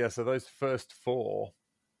 So those first four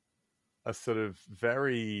are sort of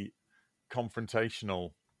very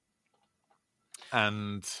confrontational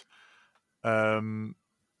and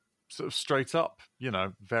sort of straight up,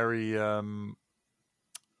 very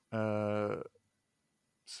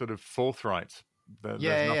sort of forthright. There's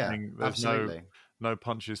nothing. There's absolutely. no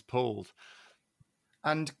punches pulled.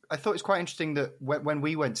 And I thought it was quite interesting that when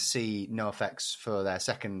we went to see NoFX for their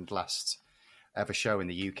second last ever show in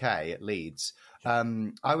the UK at Leeds,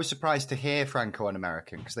 I was surprised to hear Franco On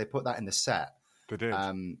American, because they put that in the set. They did.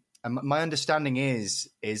 And my understanding is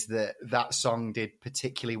that song did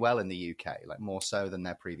particularly well in the UK, like more so than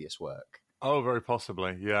their previous work. Oh, very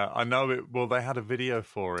possibly. Yeah, I know it. Well, they had a video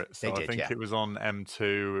for it, so I think it was on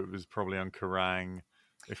M2. It was probably on Kerrang.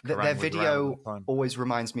 Their video always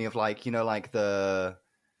reminds me of like the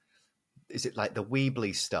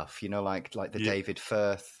Weebly stuff, like the David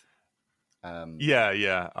Firth. Flash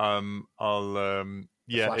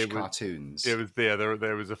cartoons. It was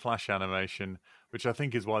there was a Flash animation, which I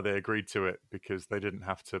think is why they agreed to it, because they didn't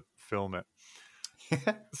have to film it.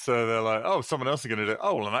 So they're like, "Oh, someone else is going to do it.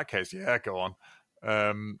 Oh, well, in that case, yeah, go on."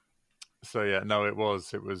 It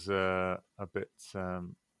was a bit.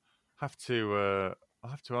 I'll have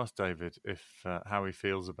to ask David if how he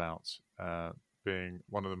feels about being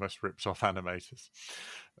one of the most ripped off animators.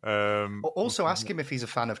 Also, ask him if he's a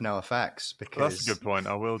fan of NoFX, because that's a good point.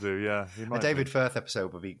 I will do. Yeah, a David Firth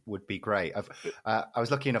episode would be great. I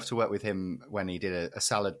was lucky enough to work with him when he did a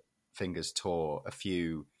Salad Fingers tour a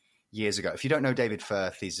few years ago. If you don't know David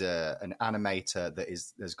Firth, he's an animator that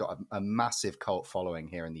has got a massive cult following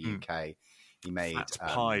here in the UK. He made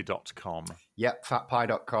fatpie.com. Yep,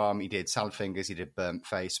 fatpie.com. He did Salad Fingers. He did Burnt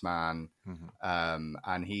Face Man. Mm-hmm.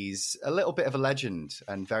 And he's a little bit of a legend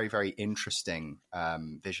and very, very interesting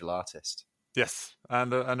visual artist. Yes,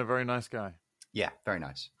 and a very nice guy. Yeah, very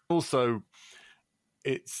nice. Also,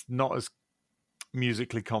 it's not as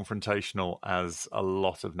musically confrontational as a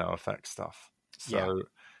lot of NoFX stuff. So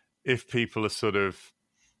if people are sort of,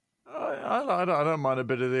 I don't mind a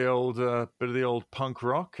bit of the old punk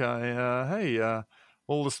rock.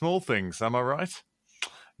 All the small things. Am I right?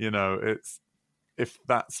 It's, if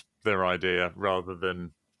that's their idea, rather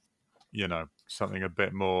than something a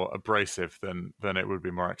bit more abrasive, then it would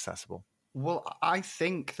be more accessible. Well, I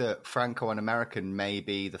think that Franco On American may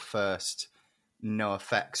be the first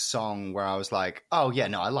NoFX song where I was like, oh yeah,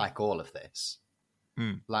 no, I like all of this.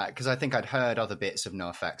 Like, because I think I'd heard other bits of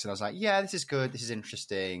NoFX and I was like, yeah, this is good, this is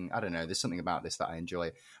interesting. I don't know, there's something about this that I enjoy.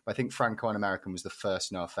 But I think Franco On American was the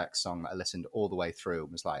first NoFX song that I listened all the way through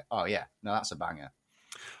and was like, oh yeah, no, that's a banger.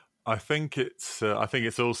 I think it's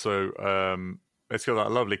also it's got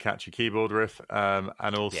that lovely catchy keyboard riff,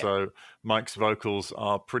 and also Mike's vocals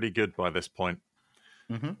are pretty good by this point.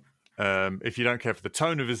 Mm-hmm. If you don't care for the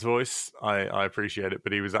tone of his voice, I appreciate it,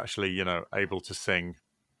 but he was actually, able to sing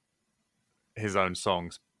his own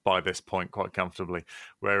songs by this point quite comfortably.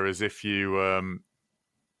 Whereas if you,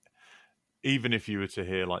 even if you were to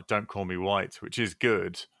hear like "Don't Call Me White," which is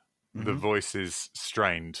good, the voice is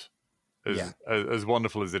strained. As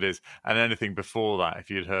wonderful as it is, and anything before that, if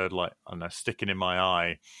you'd heard like, I don't know, "Sticking in My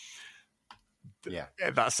Eye,"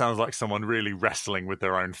 that sounds like someone really wrestling with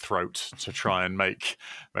their own throat to try and make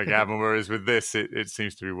it happen. Whereas with this, it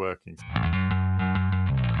seems to be working.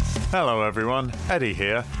 Hello everyone, Eddie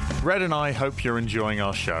here. Red and I hope you're enjoying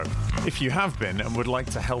our show. If you have been and would like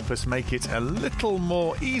to help us make it a little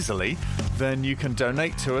more easily, then you can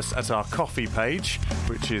donate to us at our Ko-fi page,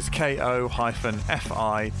 which is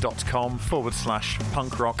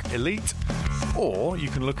ko-fi.com/punkrockelite, or you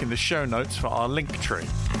can look in the show notes for our link tree.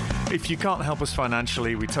 If you can't help us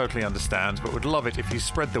financially, we totally understand, but would love it if you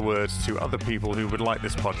spread the word to other people who would like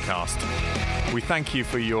this podcast. We thank you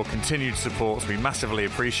for your continued support. We massively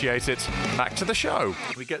appreciate it. Back to the show.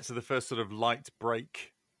 We get to the first sort of light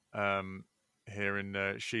break here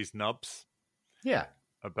in She's Nubs. Yeah.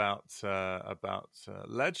 About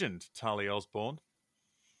legend Tali Osborne.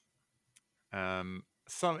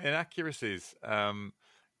 Some inaccuracies.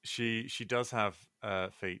 She does have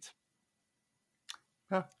feet.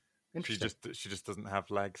 Huh. Interesting. She just doesn't have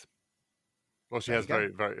legs. Well, she has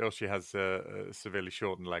she has severely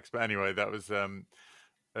shortened legs. But anyway, that was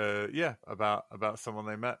about someone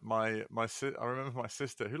they met. I remember my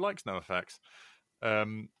sister, who likes NoFX,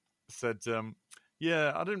 said, I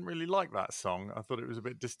didn't really like that song. I thought it was a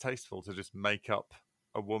bit distasteful to just make up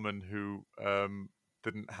a woman who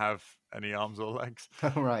didn't have any arms or legs.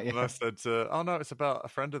 Oh, right. Yeah. And I said, oh no, it's about a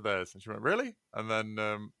friend of theirs. And she went, really? And then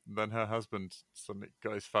her husband suddenly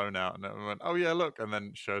got his phone out and went, oh yeah, look. And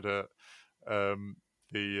then showed her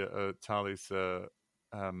Tali's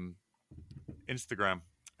Instagram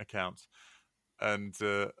account. And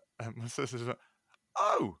my sister went,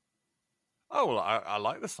 oh, well, I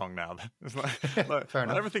like the song now. It's like Fair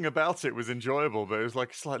enough. Everything about it was enjoyable, but it was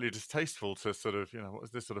like slightly distasteful to sort of, what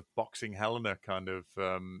was this sort of boxing Helena kind of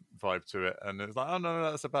vibe to it? And it's like, oh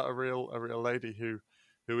no, that's about a real lady who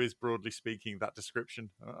is broadly speaking that description.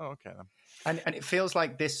 Oh, okay then. And it feels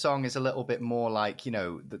like this song is a little bit more like,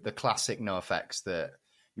 the classic NoFX that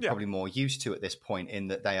you're probably more used to at this point, in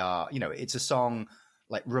that they are, it's a song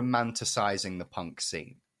like romanticizing the punk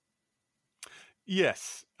scene.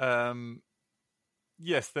 Yes.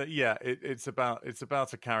 Yes, it's about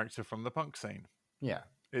a character from the punk scene. Yeah,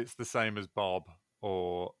 it's the same as Bob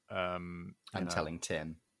or Telling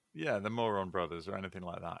Tim. Yeah, the Moron Brothers or anything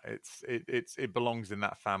like that. It belongs in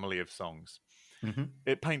that family of songs. Mm-hmm.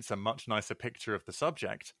 It paints a much nicer picture of the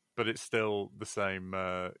subject, but it's still the same.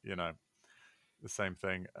 The same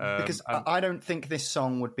thing. Because I don't think this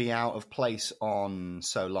song would be out of place on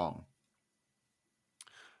So Long.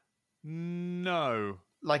 No,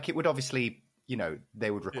 like it would obviously. They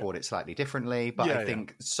would record it slightly differently, but I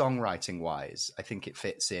think songwriting-wise, I think it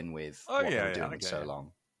fits in with what they were doing So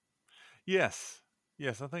Long. Yes,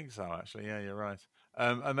 I think so, actually. Yeah, you're right.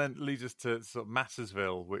 And then leads us to sort of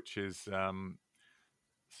Mattersville, which is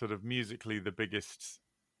sort of musically the biggest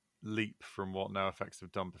leap from what NoFX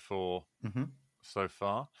have done before so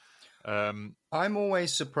far. I'm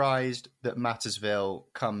always surprised that Mattersville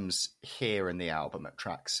comes here in the album at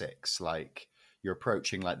track 6, like... You're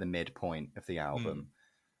approaching like the midpoint of the album.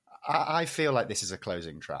 I feel like this is a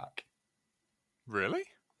closing track. Really?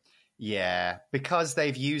 Yeah, because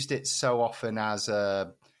they've used it so often as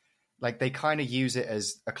they kind of use it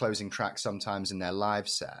as a closing track sometimes in their live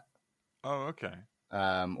set. Oh, okay.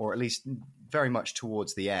 Or at least very much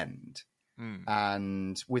towards the end.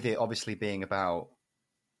 And with it obviously being about,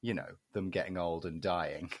 them getting old and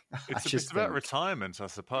dying. It's about retirement, I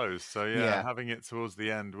suppose. So, having it towards the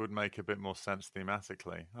end would make a bit more sense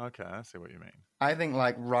thematically. Okay, I see what you mean. I think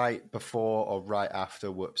like right before or right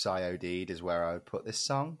after Whoops I OD'd is where I would put this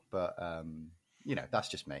song. But, that's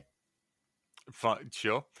just me. Fine,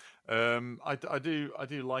 sure. I do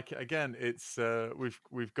like it. Again, it's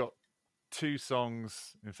we've got 2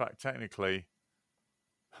 songs. In fact, technically,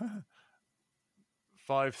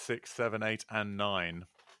 5, 6, 7, 8, and 9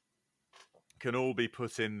 can all be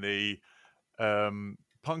put in the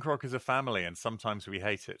punk rock as a family, and sometimes we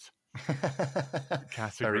hate it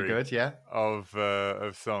category. Very good, yeah. Of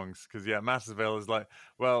songs, because Mattersville is like,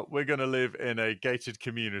 well, we're going to live in a gated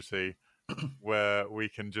community where we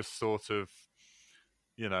can just sort of,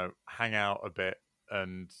 hang out a bit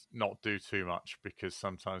and not do too much because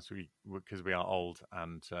sometimes because we are old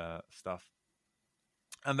and stuff.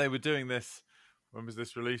 And they were doing this. When was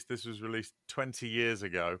this released? This was released 20 years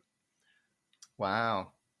ago.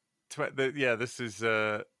 Wow. this is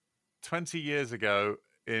 20 years ago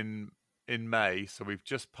in May, so we've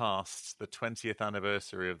just passed the 20th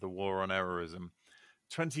anniversary of the War on Errorism.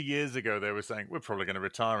 20 years ago, they were saying, we're probably going to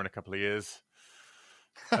retire in a couple of years.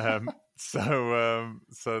 So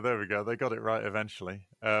there we go. They got it right eventually.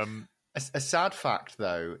 A sad fact,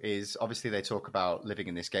 though, is obviously they talk about living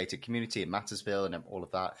in this gated community in Mattersville and all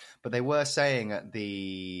of that. But they were saying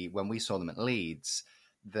when we saw them at Leeds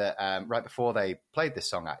that right before they played this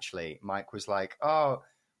song, actually, Mike was like, "Oh,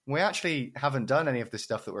 we actually haven't done any of the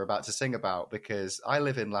stuff that we're about to sing about because I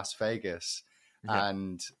live in Las Vegas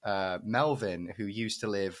and Melvin, who used to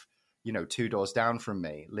live, 2 doors down from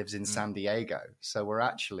me, lives in San Diego. So we're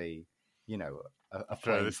actually, a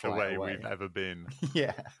furthest away we've ever been."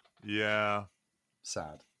 Yeah.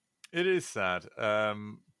 Sad. It is sad.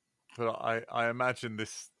 But I imagine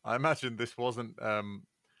this. I imagine this wasn't.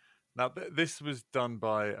 Now this was done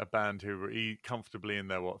by a band who were comfortably in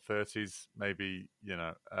their 30s, maybe,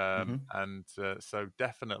 and so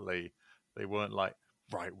definitely they weren't like,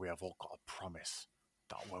 right, we have all got a promise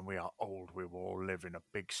that when we are old we will all live in a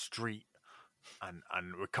big street and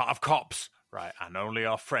we can't have cops, right, and only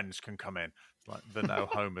our friends can come in. It's like the No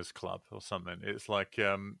Homers Club or something. It's like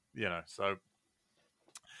so.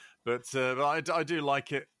 But I do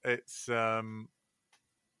like it.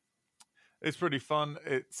 It's pretty fun.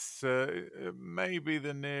 It's maybe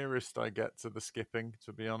the nearest I get to the skipping,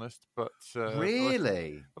 to be honest. But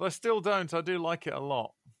really, but I still don't. I do like it a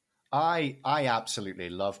lot. I absolutely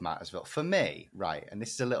love Mattersville. For me, right, and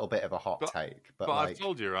this is a little bit of a hot take, but I've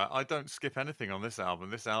told you, right, I don't skip anything on this album.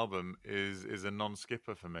 This album is a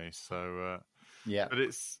non-skipper for me. So yeah, but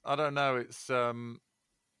I don't know. It's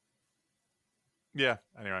yeah.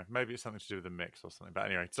 Anyway, maybe it's something to do with the mix or something. But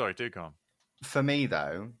anyway, sorry, do go on. For me,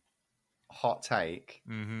 though, hot take.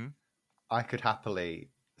 Mm-hmm. I could happily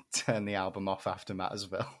turn the album off after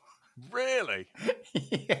Mattersville. Really?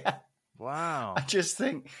 Yeah. Wow. I just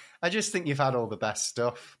think you've had all the best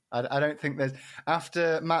stuff. I don't think there's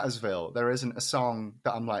after Mattersville there isn't a song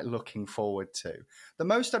that I'm like looking forward to. The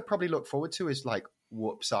most I'd probably look forward to is like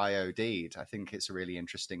Whoops I OD'd. I think it's a really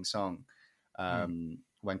interesting song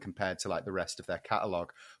when compared to like the rest of their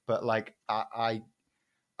catalog. But like I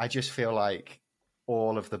just feel like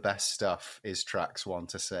all of the best stuff is tracks 1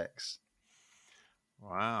 to 6.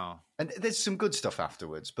 Wow. And there's some good stuff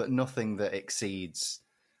afterwards, but nothing that exceeds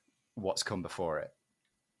what's come before it.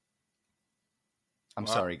 I'm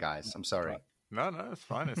sorry, guys. I'm sorry. No, it's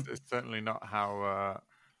fine. It's certainly not how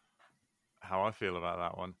I feel about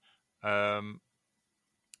that one.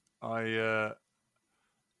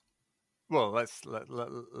 Well, let's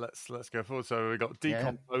go forward. So we got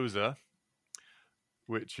Decomposer,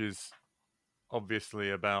 which is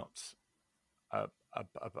obviously about a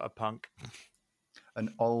punk,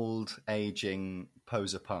 an old aging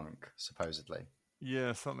poser punk, supposedly.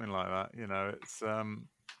 Yeah, something like that. It's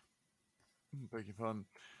beg your pardon.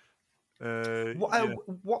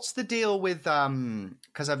 What's the deal with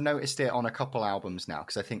because I've noticed it on a couple albums now,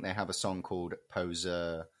 because I think they have a song called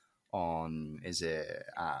Poser on, is it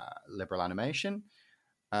Liberal Animation?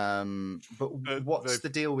 But what's the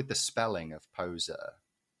deal with the spelling of poser?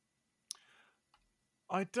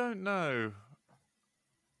 I don't know.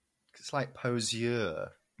 It's like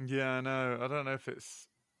poseur. Yeah, I know. I don't know if it's.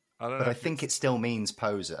 I think it still means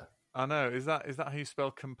poser. I know. Is that how you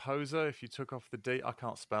spell composer? If you took off the D, I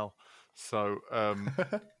can't spell. So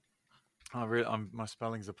my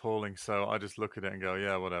spelling's appalling. So I just look at it and go,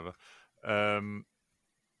 yeah, whatever.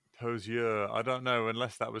 Poseur. I don't know,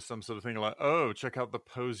 unless that was some sort of thing like, oh, check out the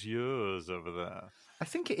poseurs over there. I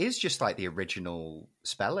think it is just like the original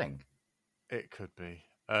spelling. It could be.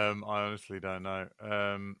 I honestly don't know.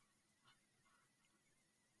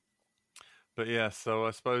 But yeah, so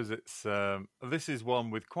I suppose it's this is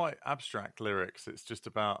one with quite abstract lyrics. It's just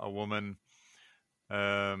about a woman,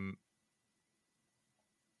 and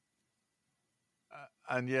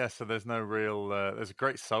yeah, so there's no real. There's a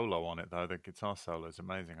great solo on it though. The guitar solo is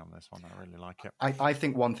amazing on this one. I really like it. I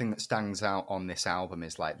think one thing that stands out on this album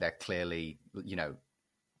is like they're clearly,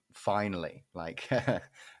 finally like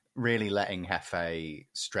really letting Hefe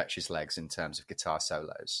stretch his legs in terms of guitar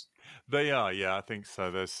solos. They are, yeah, I think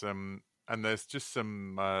so. There's some. And there's just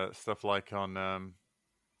some stuff like on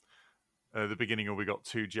the beginning of We Got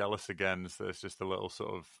Too Jealous Again. So there's just a little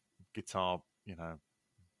sort of guitar,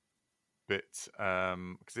 bit.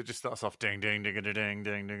 Because it just starts off ding, ding, ding, ding, ding,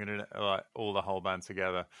 ding, ding, ding, like all the whole band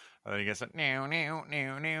together. And then he gets like, now, now,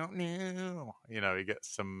 now, now, now. He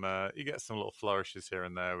gets some little flourishes here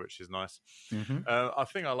and there, which is nice. Mm-hmm. I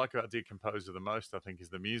think I like about Decomposer the most, I think, is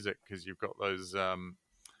the music, because you've got those...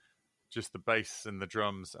 just the bass and the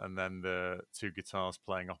drums, and then the two guitars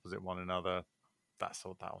playing opposite one another. That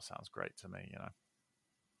all sounds great to me,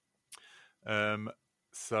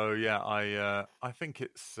 So yeah, I think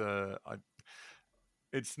it's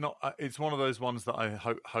it's not it's one of those ones that I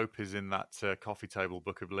hope is in that coffee table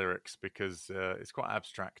book of lyrics, because it's quite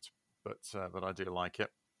abstract, but I do like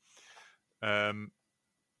it.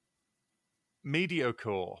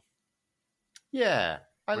 Mediocre. Yeah,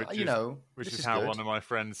 which this is how good. one of my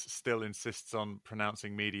friends still insists on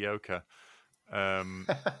pronouncing mediocre.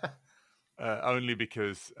 Only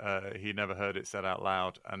because he never heard it said out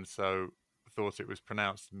loud, and so thought it was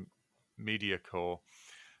pronounced mediacore.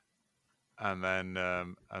 And then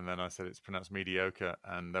I said it's pronounced mediocre,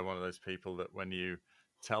 and they're one of those people that when you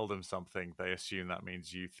tell them something, they assume that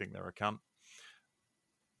means you think they're a cunt.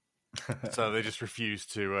 So they just refuse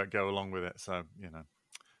to go along with it. So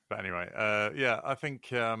but anyway, yeah, I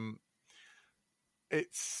think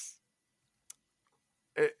it's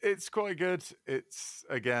quite good. It's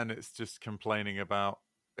just complaining about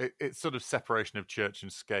it. It's sort of separation of church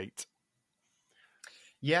and skate.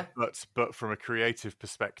 Yeah, but from a creative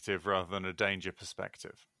perspective rather than a danger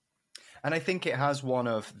perspective. And I think it has one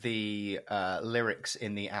of the lyrics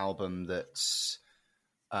in the album that's,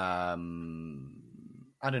 I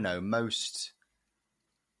don't know, most,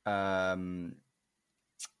 another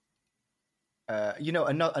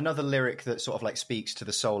lyric that sort of like speaks to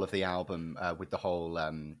the soul of the album with the whole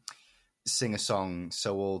sing a song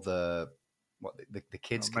so all the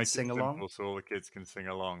kids can sing along. So all the kids can sing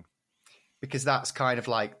along. Because that's kind of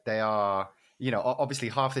like they are, obviously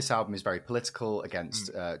half this album is very political against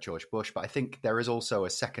George Bush, but I think there is also a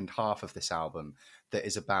second half of this album that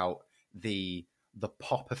is about the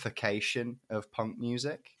popification of punk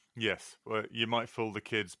music. Yes, well, you might fool the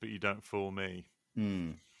kids, but you don't fool me.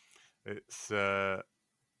 It's, I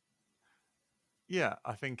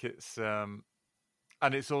think it's, and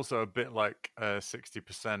it's also a bit like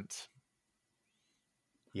 60%.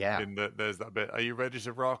 Yeah. In that there's that bit, are you ready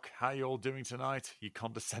to rock? How you all doing tonight? You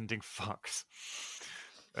condescending fucks.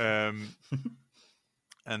 And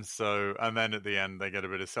then at the end, they get a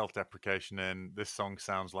bit of self-deprecation in. This song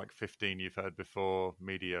sounds like 15 you've heard before,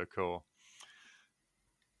 mediocre.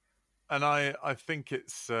 And I think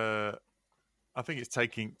it's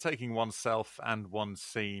taking oneself and one's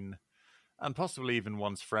scene, and possibly even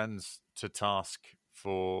one's friends, to task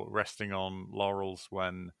for resting on laurels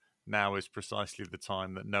when now is precisely the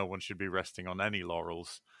time that no one should be resting on any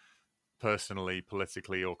laurels, personally,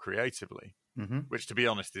 politically, or creatively. Mm-hmm. Which, to be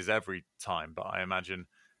honest, is every time. But I imagine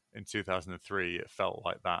in 2003, it felt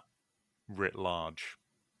like that writ large.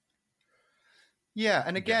 Yeah,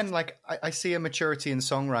 and again, like I see a maturity in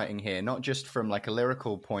songwriting here, not just from like a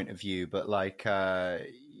lyrical point of view, but like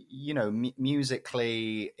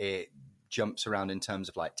musically, it jumps around in terms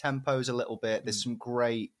of like tempos a little bit. There's some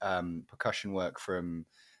great percussion work from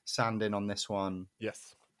Sandin on this one.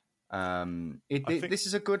 Yes. This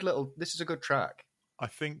is a good track. I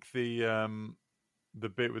think the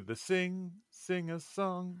bit with the sing a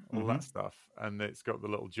song, all that stuff, and it's got the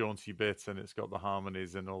little jaunty bit, and it's got the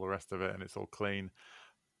harmonies and all the rest of it, and it's all clean.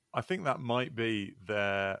 I think that might be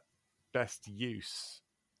their best use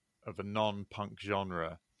of a non-punk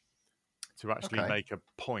genre to actually make a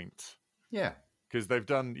point. Yeah, because they've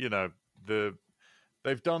done,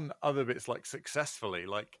 they've done other bits like successfully,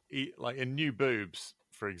 like in New Boobs,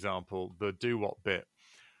 for example, the doo-wop bit.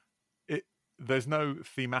 There's no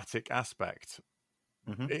thematic aspect.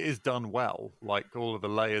 It is done well, like all of the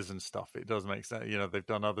layers and stuff. It does make sense. They've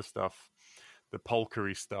done other stuff, the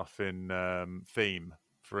polka-y stuff in Theme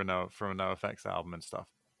from a NoFX album and stuff.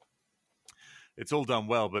 It's all done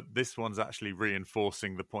well, but this one's actually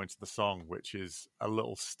reinforcing the point of the song, which is a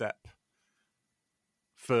little step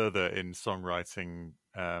further in songwriting,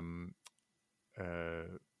 not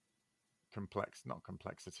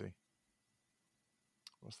complexity.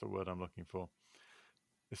 What's the word I'm looking for?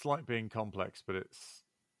 It's like being complex, but it's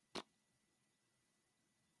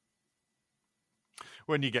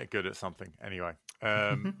when you get good at something. Anyway,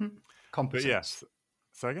 competence. But yes,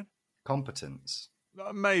 say again. Competence.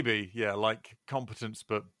 Maybe, yeah, like competence,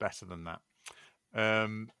 but better than that.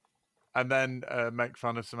 And then make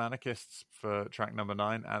fun of some anarchists for track number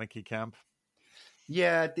 9, Anarchy Camp.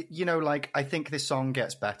 Yeah, I think this song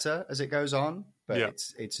gets better as it goes on, but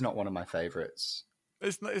it's not one of my favorites.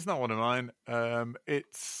 It's not one of mine.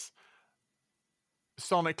 It's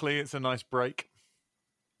sonically, it's a nice break.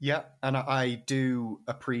 Yeah, and I do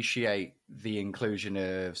appreciate the inclusion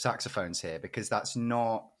of saxophones here, because that's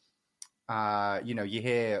not, you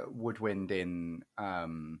hear woodwind in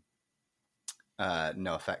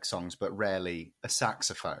NoFX songs, but rarely a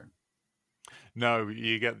saxophone. No,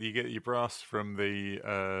 you get your brass from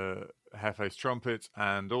the Hefe's trumpet,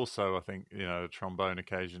 and also I think trombone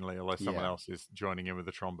occasionally, although someone Yeah. else is joining in with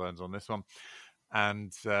the trombones on this one,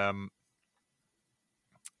 and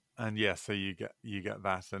yeah, so you get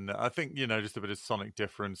that, and I think just a bit of sonic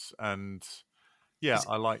difference, and yeah, Is,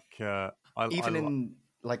 I like even in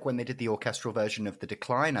like when they did the orchestral version of The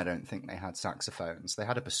Decline, I don't think they had saxophones. They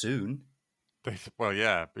had a bassoon. well,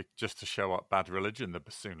 yeah, just to show up Bad Religion, the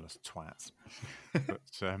bassoonless twats. But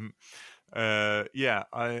yeah,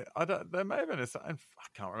 I don't. There may have been I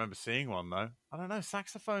can't remember seeing one though. I don't know.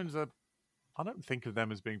 Saxophones are. I don't think of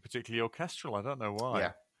them as being particularly orchestral. I don't know why.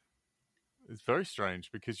 Yeah. It's very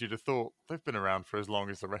strange because you'd have thought they've been around for as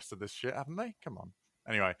long as the rest of this shit, haven't they? Come on.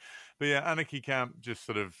 Anyway, but yeah, Anarchy Camp just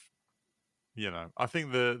sort of, I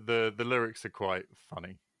think the lyrics are quite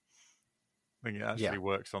funny. I think it actually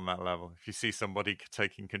works on that level. If you see somebody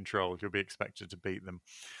taking control, you'll be expected to beat them.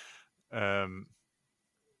 And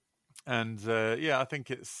yeah, I think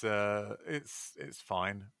it's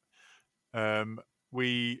fine.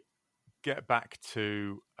 We get back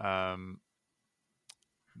to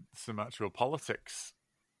some actual politics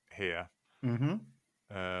here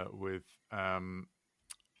with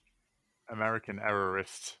American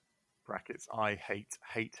errorist brackets. I hate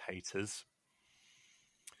haters.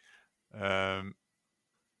 And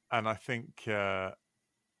I think it's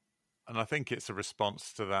a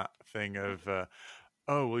response to that thing of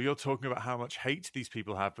oh, well, you're talking about how much hate these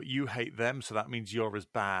people have, but you hate them, so that means you're as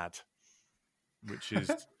bad, which is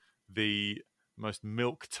the most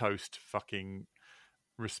milquetoast fucking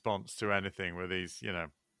response to anything where these,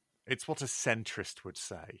 it's what a centrist would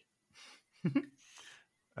say.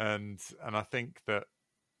 and I think that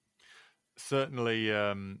certainly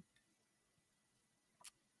around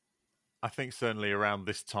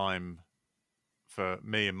this time for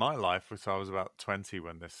me in my life, which I was about 20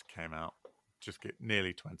 when this came out,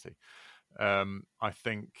 nearly 20. I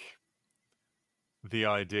think the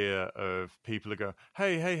idea of people who go,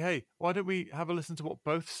 hey, why don't we have a listen to what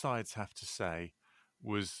both sides have to say? It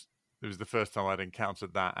was the first time I'd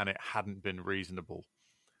encountered that, and it hadn't been reasonable.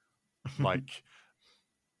 like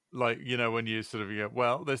when you sort of go,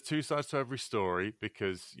 well, there's two sides to every story,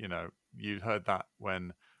 because you heard that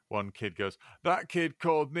when one kid goes, that kid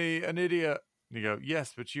called me an idiot. And you go,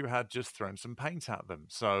 yes, but you had just thrown some paint at them.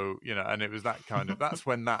 So, and it was that kind of, that's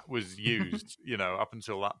when that was used, up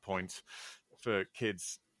until that point for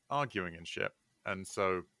kids arguing and shit. And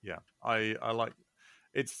so, yeah, I like,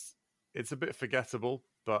 it's a bit forgettable,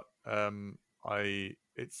 but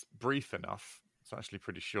it's brief enough. It's actually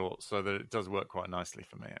pretty short, so that it does work quite nicely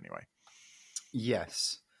for me anyway.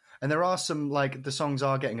 Yes. And there are some, like, the songs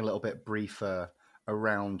are getting a little bit briefer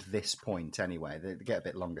around this point anyway. They get a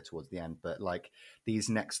bit longer towards the end, but like these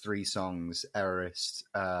next three songs, Errorist,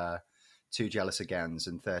 Two Jealous Agains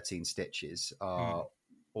and 13 Stitches, are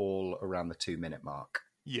all around the 2-minute mark.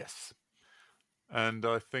 Yes. And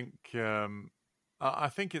I think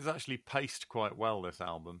it's actually paced quite well, this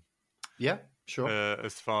album. Yeah, sure.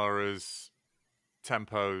 As far as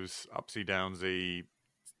tempos, upsy downsy,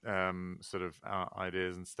 sort of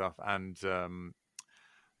ideas and stuff, and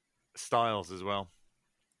styles as well.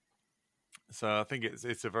 So I think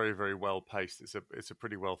it's a very, very well paced. It's a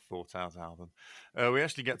pretty well thought out album. We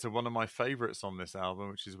actually get to one of my favorites on this album,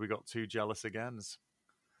 which is We Got Two Jealous Agains.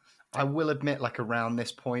 I will admit, like around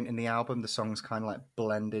this point in the album, the songs kind of like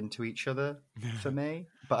blend into each other for me.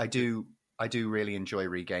 But I do really enjoy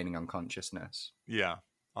Regaining Unconsciousness. Yeah,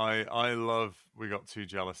 I love We Got Two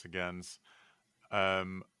Jealous Agains.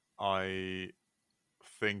 I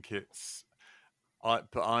think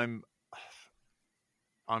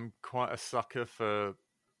I'm quite a sucker for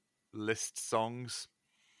list songs.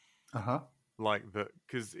 Like that,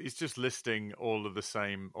 because he's just listing all of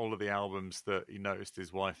the albums that he noticed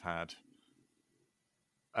his wife had,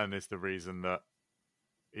 and it's the reason that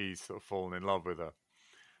he's sort of fallen in love with her.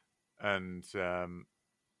 And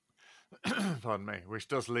pardon me, which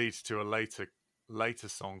does lead to a later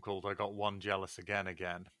song called "I Got One Jealous Again,"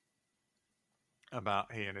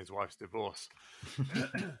 about he and his wife's divorce,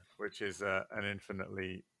 which is an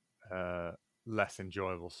infinitely less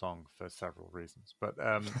enjoyable song for several reasons. But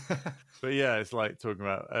yeah, it's like talking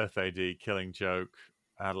about Earth AD, Killing Joke,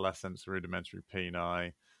 Adolescence, Rudimentary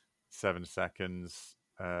Peni, 7 Seconds,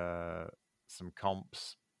 some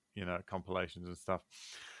comps, compilations and stuff,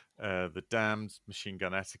 The Damned, Machine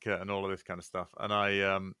Gun Etiquette, and all of this kind of stuff. And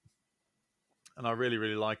I really,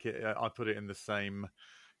 really like it. I put it in the same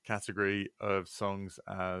category of songs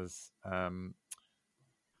as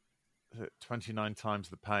 29 Times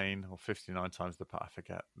the Pain or 59 Times the Pain, I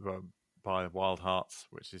forget, by Wild Hearts,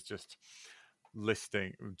 which is just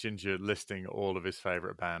Ginger listing all of his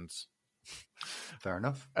favorite bands. Fair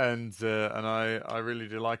enough. And I really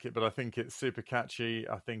do like it, but I think it's super catchy.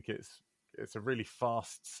 I think it's a really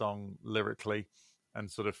fast song lyrically, and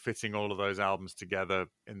sort of fitting all of those albums together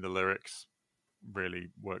in the lyrics really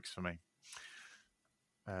works for me.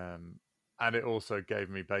 And it also gave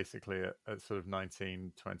me basically at sort of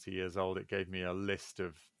 19, 20 years old, it gave me a list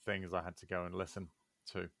of things I had to go and listen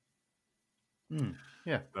to.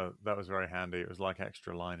 Yeah, so that was very handy. It was like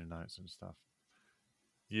extra liner notes and stuff.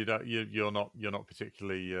 You're not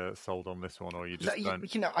particularly sold on this one, or you just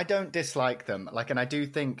don't. You know, I don't dislike them. And I do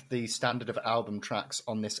think the standard of album tracks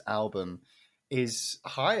on this album is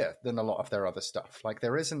higher than a lot of their other stuff. I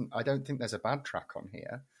don't think there's a bad track on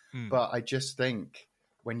here, but I just think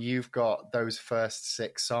when you've got those first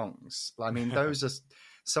 6 songs, I mean, those are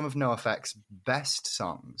some of NoFX best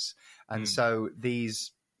songs, and so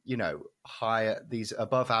these, these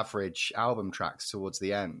above average album tracks towards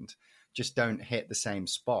the end just don't hit the same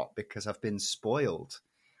spot because I've been spoiled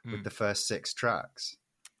with the first 6 tracks.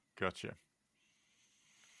 Gotcha.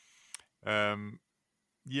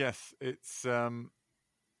 Yes, it's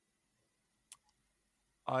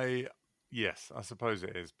I suppose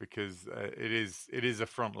it is, because it is a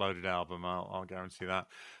front-loaded album. I'll guarantee that.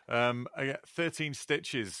 13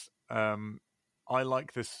 Stitches. I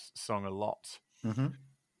like this song a lot. Mm-hmm.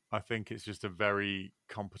 I think it's just a very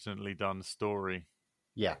competently done story.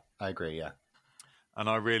 Yeah, I agree. Yeah, and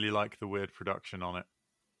I really like the weird production on it.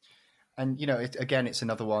 And it's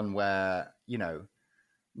another one where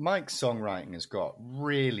Mike's songwriting has got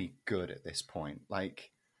really good at this point.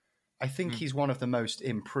 I think he's one of the most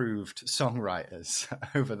improved songwriters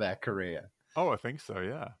over their career. Oh, I think so,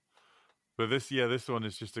 yeah. But this one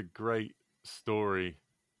is just a great story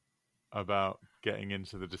about getting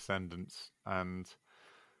into the Descendants and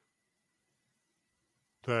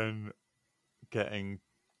then getting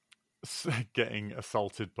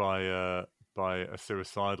assaulted by a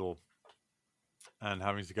suicidal and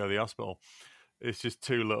having to go to the hospital. It's just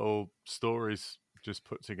 2 little stories just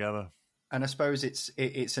put together. And I suppose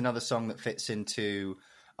it's another song that fits into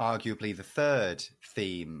arguably the third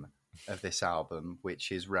theme of this album,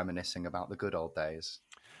 which is reminiscing about the good old days.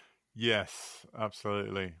 Yes,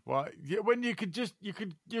 absolutely. Well, when you could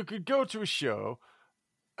go to a show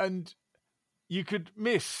and you could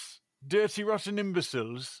miss Dirty Rotten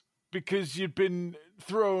Imbeciles because you'd been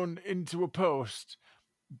thrown into a post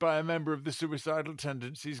by a member of the Suicidal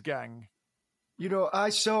Tendencies gang. I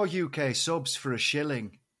saw UK subs for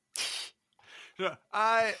 $1.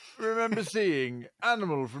 I remember seeing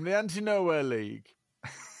Animal from the Anti-Nowhere League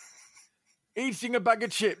eating a bag of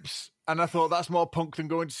chips, and I thought that's more punk than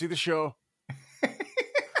going to see the show.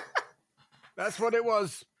 That's what it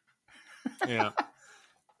was. Yeah.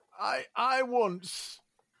 I once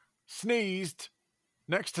sneezed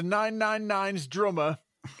next to 999's drummer.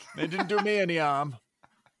 It didn't do me any harm.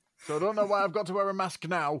 So I don't know why I've got to wear a mask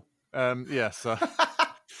now. Yes.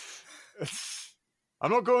 I'm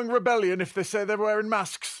not going rebellion if they say they're wearing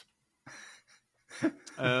masks.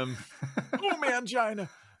 Oh, me angina.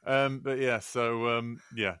 But yeah, so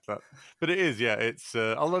but it is, yeah. It's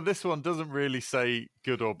although this one doesn't really say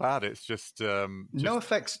good or bad. It's just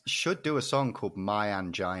NoFX should do a song called My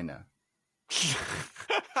Angina,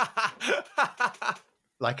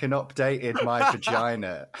 like an updated My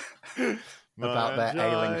Vagina about their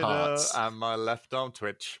ailing hearts and my left arm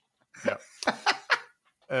twitch. Yeah.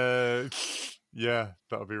 Yeah,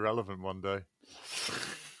 that'll be relevant one day.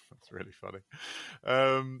 That's really funny.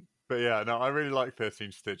 But yeah, no, I really like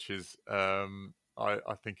 13 Stitches. I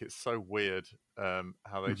think it's so weird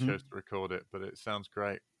how they chose to record it, but it sounds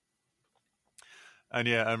great. And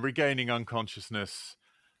yeah, and Regaining Unconsciousness,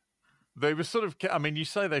 they were sort of, I mean, you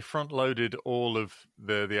say they front-loaded all of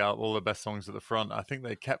all the best songs at the front. I think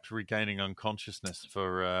they kept Regaining Unconsciousness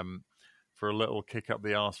for a little kick up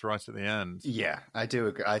the arse right at the end. Yeah, I do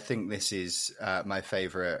agree. I think this is my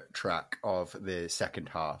favourite track of the second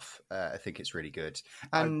half. I think it's really good.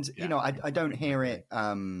 And, I don't hear it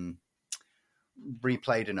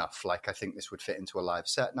replayed enough. I think this would fit into a live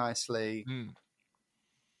set nicely.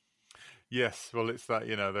 Yes, well, it's that,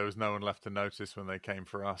 there was no one left to notice when they came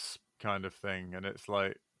for us kind of thing. And it's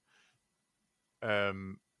like,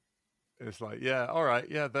 yeah, all right,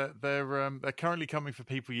 yeah, they're currently coming for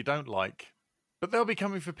people you don't like, but they'll be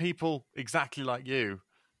coming for people exactly like you.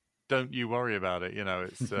 Don't you worry about it.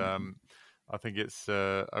 It's I think it's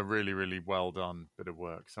a really, really well done bit of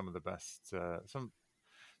work. Some of the best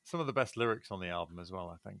some of the best lyrics on the album as well,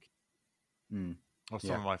 I think. Or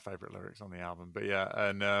some of my favorite lyrics on the album. But yeah,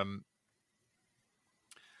 and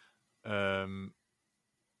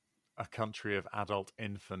A Country of Adult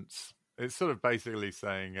Infants it's sort of basically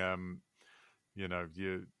saying, you know,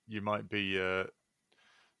 you might be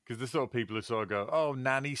because the sort of people who sort of go, oh,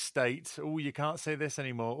 nanny state, oh, you can't say this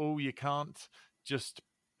anymore, oh, you can't just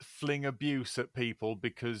fling abuse at people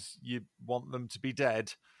because you want them to be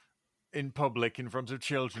dead in public in front of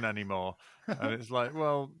children anymore. And it's like,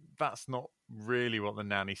 well, that's not really what the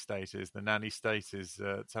nanny state is. The nanny state is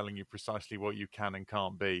telling you precisely what you can and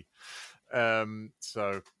can't be.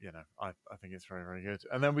 So, you know, I think it's very, very good.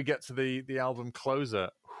 And then we get to the album closer,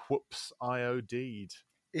 Whoops, I OD'd.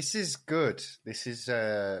 This is good. This is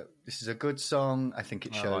a good song. I think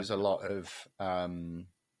it shows a lot of,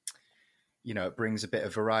 you know, it brings a bit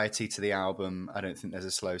of variety to the album. I don't think there's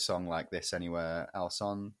a slow song like this anywhere else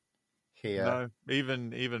on here. No,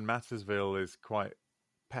 even Mattersville is quite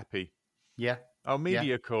peppy. Yeah. Oh,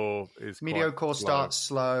 Mediacore is Mediacore starts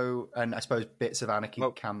slow, and I suppose bits of Anarchy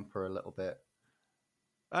Camper a little bit.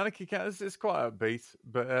 Anarchy Camper is quite upbeat,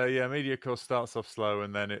 but yeah, Mediacore starts off slow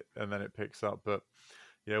and then it picks up. But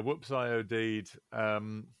yeah, Whoops, I OD'd.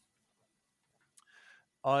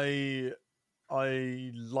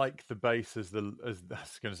 I like the bass as I was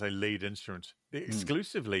going to say lead instrument,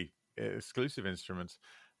 exclusive instrument.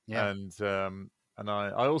 Yeah, and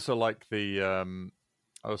I also like the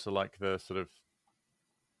sort of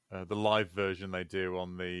the live version they do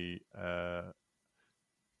on the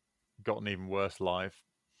Gotten Even Worse live.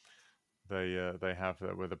 They have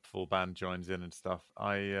where the full band joins in and stuff.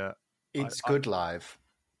 It's good live.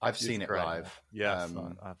 I've seen it great, live. Yes,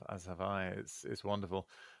 as have I. It's wonderful.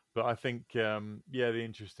 But I think the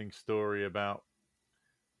interesting story about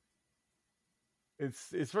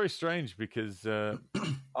it's very strange because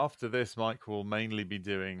after this, Mike will mainly be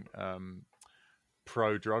doing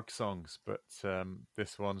pro drug songs, but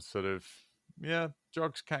this one's sort of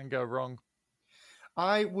drugs can go wrong.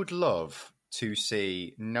 I would love to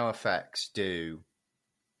see NoFX do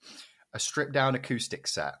a stripped down acoustic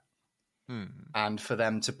set, and for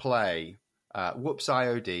them to play Whoops, I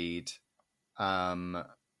OD'd,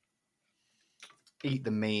 Eat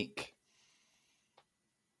the Meek.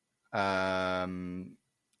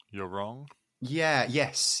 You're wrong. Yeah.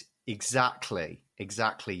 Yes. Exactly.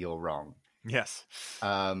 You're wrong. Yes.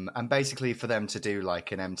 And basically for them to do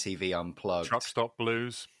like an MTV Unplugged. Truck Stop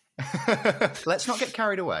Blues. Let's not get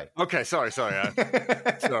carried away. Okay, sorry. Sorry,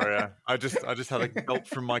 I just had a gulp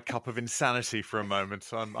from my cup of insanity for a moment.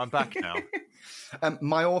 So I'm back now.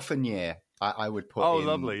 My Orphan Year, I would put.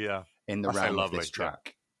 Lovely, yeah. In the round of this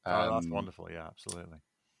track. Yeah. That's wonderful. Yeah, absolutely.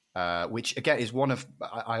 Which again is one of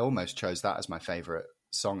I almost chose that as my favorite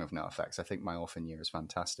song of NoFX. I think My Orphan Year is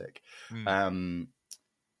fantastic.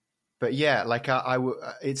 But yeah, like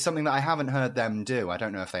it's something that I haven't heard them do. I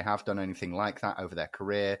don't know if they have done anything like that over their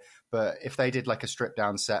career, but if they did like a stripped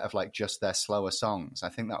down set of like just their slower songs, I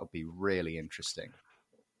think that would be really interesting.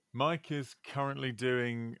 Mike is currently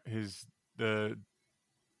doing the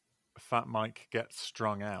Fat Mike Gets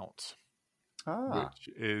Strung Out, which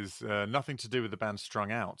is nothing to do with the band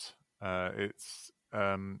Strung Out. It's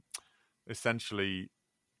essentially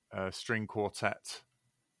string quartet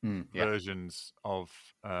versions of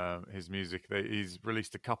his music. He's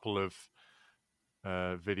released a couple of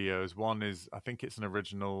videos. One is, I think it's an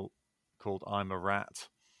original called I'm a Rat.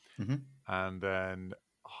 And then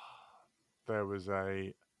there was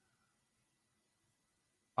I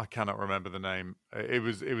cannot remember the name. It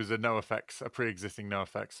was a NoFX, a pre-existing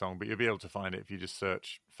NoFX song, but you'll be able to find it if you just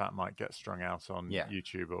search Fat Mike Get Strung Out on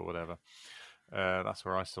YouTube or whatever. That's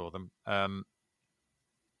where I saw them.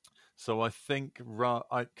 So I think,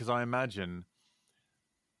 because I imagine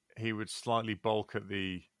he would slightly balk at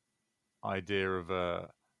the idea of a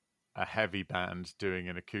heavy band doing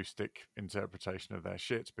an acoustic interpretation of their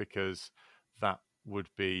shit, because that would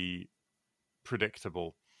be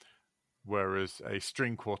predictable. Whereas a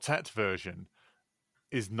string quartet version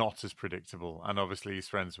is not as predictable. And obviously he's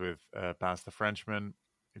friends with Baz the Frenchman,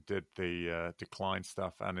 who did the Decline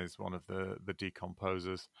stuff and is one of the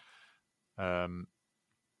Decomposers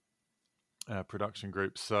production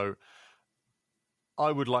groups. So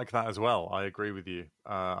I would like that as well. I agree with you.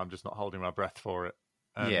 I'm just not holding my breath for it.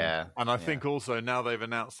 And I think also now they've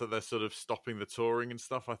announced that they're sort of stopping the touring and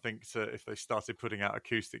stuff. I think if they started putting out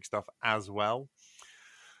acoustic stuff as well,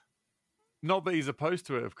 not that he's opposed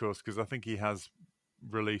to it, of course, because I think he has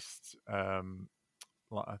released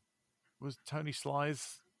was Tony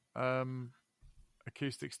Sly's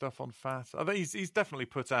acoustic stuff on Fat. I think he's definitely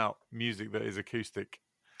put out music that is acoustic.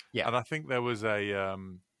 Yeah, and I think there was a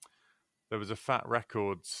Fat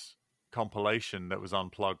Records compilation that was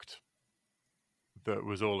unplugged that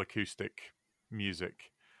was all acoustic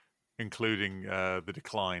music, including the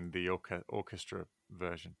Decline, the orchestra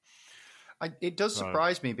version. It does So,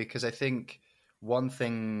 surprise me because I think one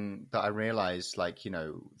thing that I realized, like,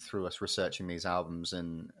 through us researching these albums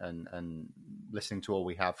and listening to all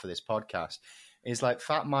we have for this podcast, is like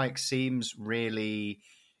Fat Mike seems really.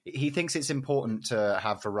 He thinks it's important to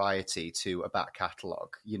have variety to a back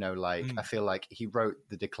catalogue. I feel like he wrote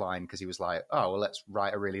The Decline because he was like, oh, well, let's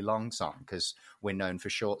write a really long song because we're known for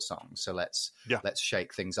short songs. So let's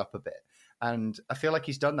shake things up a bit. And I feel like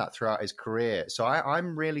he's done that throughout his career. So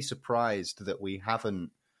I'm really surprised that we haven't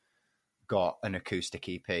got an acoustic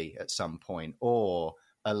EP at some point or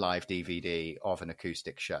a live DVD of an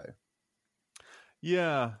acoustic show.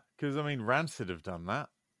 Yeah, because I mean, Rancid have done that.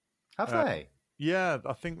 Have they? Yeah,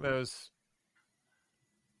 I think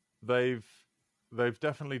they've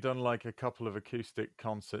definitely done like a couple of acoustic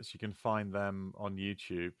concerts. You can find them on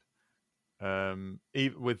YouTube. Even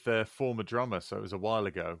with their former drummer, so it was a while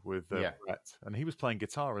ago with Brett, and he was playing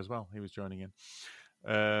guitar as well. He was joining in,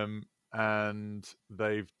 and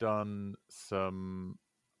they've done some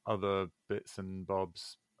other bits and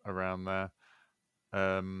bobs around there,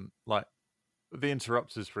 like the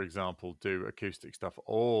Interrupters, for example, do acoustic stuff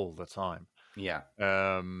all the time. Yeah.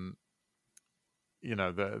 There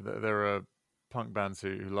are punk bands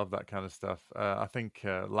who love that kind of stuff. I think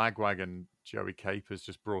Lagwagon, Joey Capers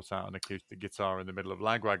just brought out an acoustic guitar in the middle of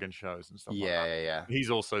Lagwagon shows and stuff like that. Yeah. He's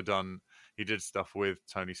also he did stuff with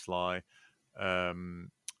Tony Sly. I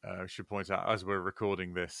should point out, as we're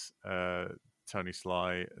recording this, Tony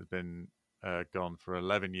Sly has been gone for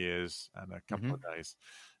 11 years and a couple of days.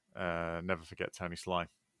 Never forget Tony Sly.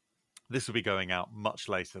 This will be going out much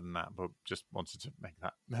later than that, but just wanted to make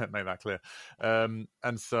that clear. And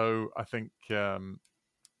so I think, and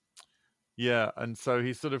so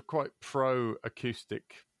he's sort of quite pro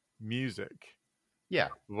acoustic music. Yeah.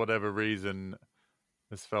 For whatever reason,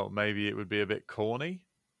 has felt maybe it would be a bit corny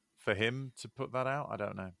for him to put that out. I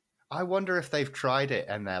don't know. I wonder if they've tried it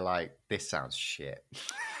and they're like, this sounds shit.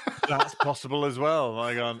 That's possible as well.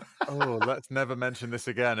 Like, let's never mention this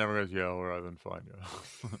again. Everyone goes, yeah, all right, then fine.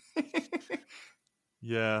 Yeah.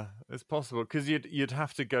 Yeah, it's possible because you'd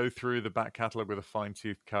have to go through the back catalogue with a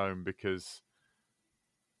fine-tooth comb because.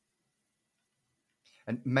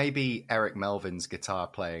 And maybe Eric Melvin's guitar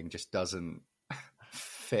playing just doesn't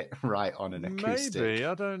fit right on an acoustic. Maybe,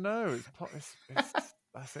 I don't know.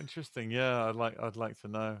 That's interesting. Yeah, I'd like to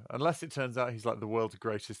know. Unless it turns out he's like the world's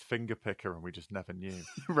greatest finger picker, and we just never knew.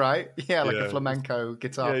 Right? Yeah, like a flamenco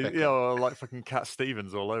guitar picker. Yeah, or like fucking Cat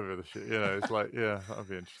Stevens all over the shit. It's like, yeah, that would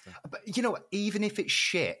be interesting. But even if it's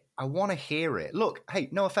shit, I want to hear it. Look, hey,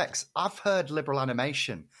 no effects. I've heard Liberal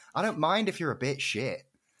Animation. I don't mind if you're a bit shit.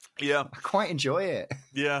 Yeah, I quite enjoy it.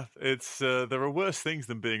 Yeah, it's there are worse things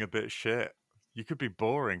than being a bit shit. You could be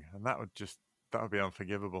boring, and that would be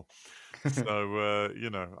unforgivable. So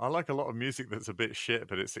I like a lot of music that's a bit shit,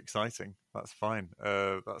 but it's exciting. That's fine.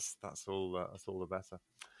 That's all the better.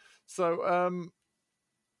 So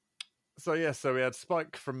we had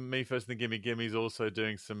Spike from Me First and the Gimme Gimmes also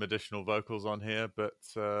doing some additional vocals on here, but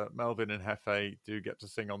Melvin and Hefe do get to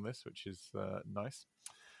sing on this, which is nice.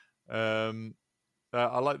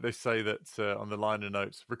 I like they say that on the liner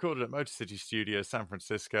notes, recorded at Motor City Studios, San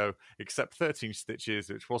Francisco, except 13 Stitches,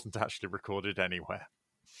 which wasn't actually recorded anywhere,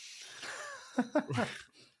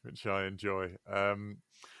 which I enjoy. It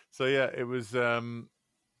was apparently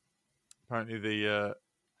the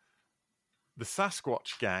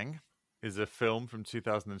Sasquatch Gang is a film from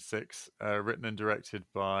 2006, written and directed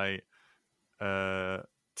by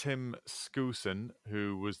Tim Skousen,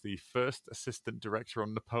 who was the first assistant director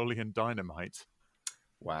on Napoleon Dynamite.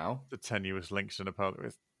 Wow. The tenuous links to Napoleon.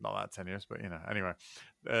 It's not that tenuous, but anyway.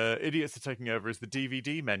 Idiots Are Taking Over is the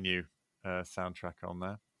DVD menu soundtrack on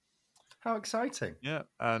there. How exciting. Yeah,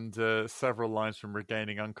 and several lines from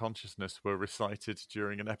Regaining Unconsciousness were recited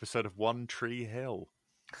during an episode of One Tree Hill.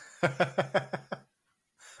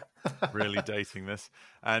 Really dating this.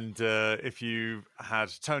 And if you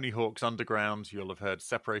had Tony Hawk's Underground, you'll have heard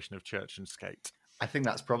Separation of Church and Skate. I think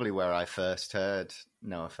that's probably where I first heard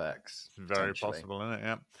No Effects. Very possible, isn't it?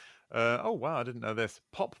 Yeah. Oh, wow, I didn't know this.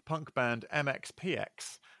 Pop punk band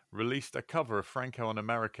MXPX released a cover of Franco on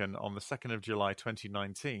American on the 2nd of July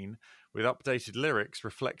 2019 with updated lyrics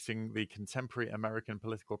reflecting the contemporary American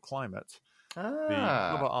political climate. The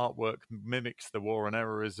cover artwork mimics the War on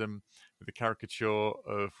Errorism with a caricature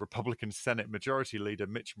of Republican Senate Majority Leader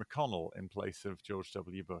Mitch McConnell in place of George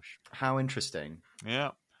W. Bush. How interesting.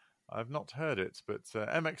 Yeah. I've not heard it, but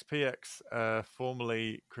MXPX,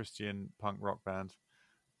 formerly Christian punk rock band,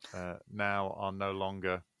 now are no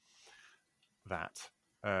longer that.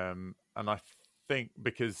 And I think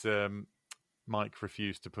because Mike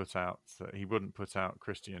refused to he wouldn't put out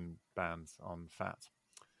Christian bands on Fat.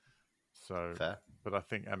 So, Fair. but I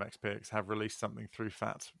think MXPX have released something through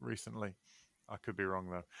FAT recently. I could be wrong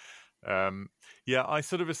though. Yeah, I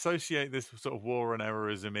sort of associate this sort of war on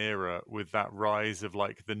errorism era with that rise of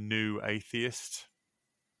like the new atheist.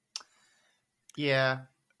 Yeah.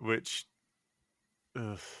 Which,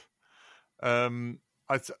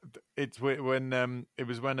 it's when it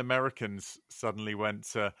was when Americans suddenly went,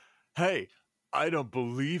 hey, I don't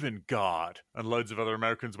believe in God, and loads of other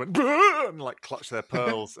Americans went and like clutched their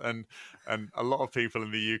pearls, and a lot of people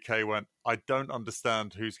in the UK went, I don't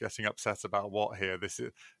understand who's getting upset about what here. This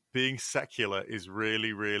is being secular is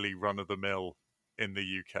really, really run of the mill in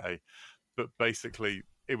the UK, but basically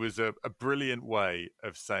it was a brilliant way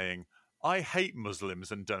of saying I hate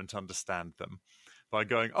Muslims and don't understand them by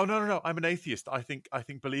going, oh no, I'm an atheist. I think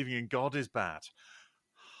believing in God is bad.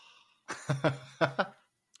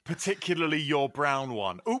 Particularly your brown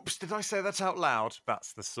one. Oops, did I say that out loud?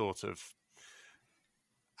 That's the sort of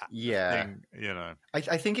thing, you know.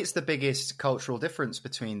 I think it's the biggest cultural difference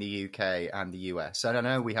between the UK and the US. And I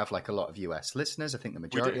know we have like a lot of US listeners. I think the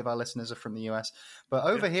majority of our listeners are from the US. But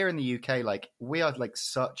over here in the UK, like we are like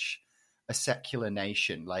such a secular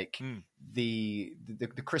nation. Like the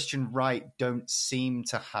Christian right don't seem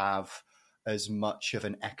to have as much of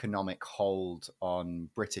an economic hold on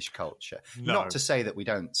British culture. No. Not to say that we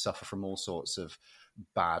don't suffer from all sorts of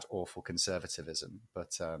bad, awful conservatism,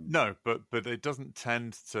 but no, but it doesn't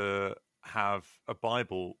tend to have a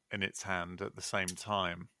Bible in its hand at the same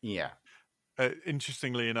time. Yeah.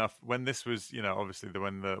 Interestingly enough, when this was, you know, obviously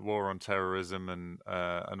when the war on terrorism and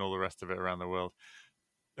all the rest of it around the world,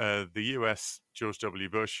 the US, George W.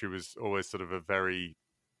 Bush, who was always sort of a very,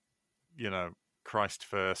 you know, Christ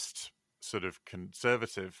first sort of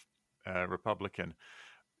conservative Republican,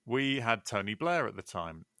 we had Tony Blair at the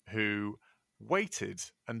time, who waited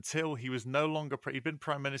until he was no longer he'd been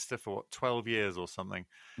prime minister for 12 years or something.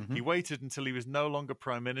 Mm-hmm. He waited until he was no longer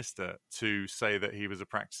prime minister to say that he was a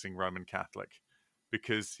practicing Roman Catholic,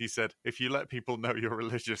 because he said, if you let people know you're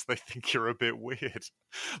religious, they think you're a bit weird.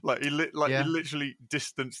 He literally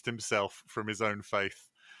distanced himself from his own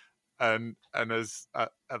faith, and as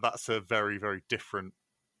that's a very, very different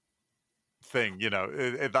thing, you know.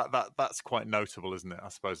 That's quite notable, isn't it? I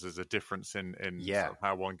suppose there's a difference in sort of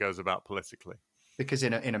how one goes about politically. Because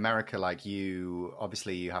in America, like you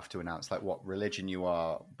have to announce like what religion you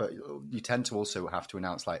are, but you tend to also have to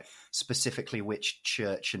announce like specifically which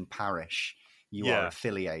church and parish you are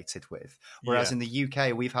affiliated with. Whereas in the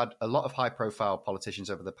UK, we've had a lot of high profile politicians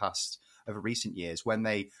over recent years, when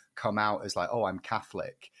they come out as like, oh, I'm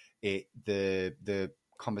Catholic, the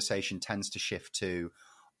conversation tends to shift to,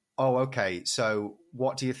 oh, okay, so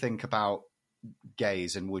what do you think about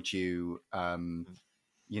gays, and would you,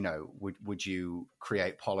 would you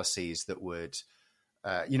create policies that would,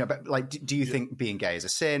 but like, do you think being gay is a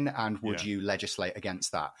sin, and would you legislate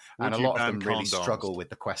against that? And a lot of them really struggle with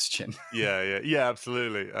the question. Yeah,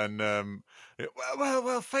 absolutely. And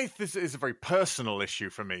well, faith is a very personal issue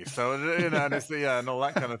for me. So and it's and all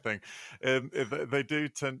that kind of thing. They do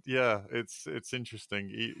tend, it's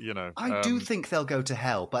interesting. I do think they'll go to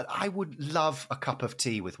hell, but I would love a cup of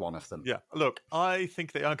tea with one of them. Yeah, look, I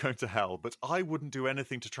think they are going to hell, but I wouldn't do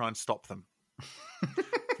anything to try and stop them.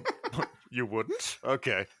 You wouldn't?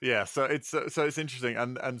 Okay, yeah. So it's interesting,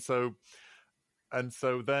 and so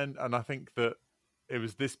then, and I think that it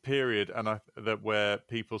was this period, that where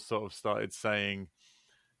people sort of started saying,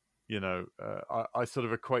 I sort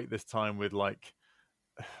of equate this time with like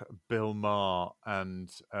Bill Maher and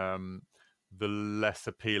the less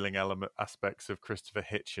appealing aspects of Christopher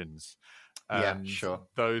Hitchens, and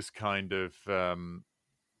those kind of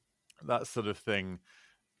that sort of thing.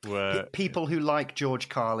 Where people who like George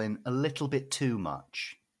Carlin a little bit too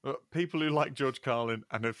much. People who like George Carlin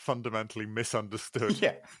and have fundamentally misunderstood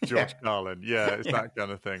George Carlin. It's that kind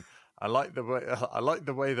of thing. I like the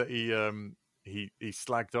way that he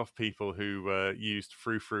slagged off people who used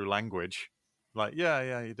frou-frou language. Like,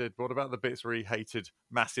 you did. What about the bits where he hated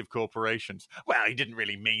massive corporations? Well, he didn't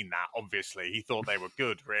really mean that, obviously. He thought they were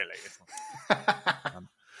good, really.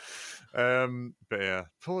 But yeah,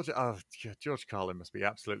 poor George Carlin must be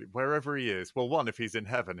absolutely, wherever he is. Well, one, if he's in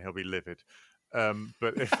heaven, he'll be livid.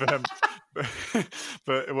 But if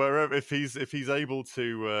but wherever, if he's able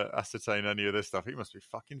to ascertain any of this stuff, he must be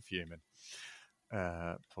fucking fuming.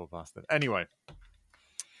 Poor bastard. Anyway,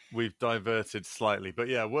 we've diverted slightly, but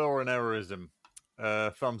yeah, War On Errorism.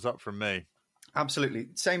 Thumbs up from me. Absolutely,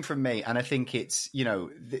 same from me. And I think it's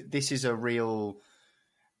this is a real.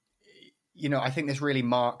 I think this really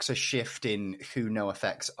marks a shift in who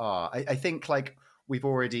NoFX are. I think like we've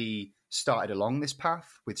already started along this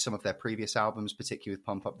path with some of their previous albums, particularly with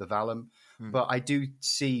Pump Up the Vallum. But I do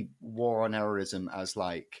see War on Errorism as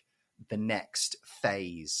like the next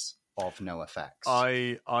phase of NoFX.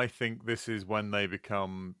 I think this is when they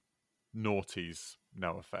become Naughty's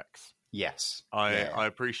NoFX. Yes. I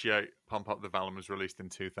appreciate Pump Up the Vallum was released in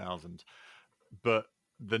 2000, but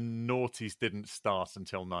the Naughties didn't start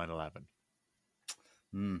until 9/11.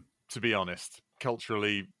 To be honest,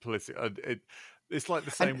 culturally, politically, it's like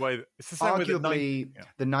the same way. It's the same arguably, way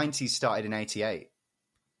the 90s started in 88,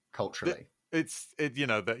 culturally. When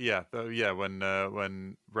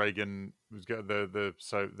Reagan was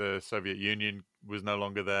the Soviet Union was no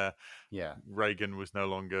longer there. Yeah, Reagan was no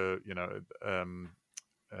longer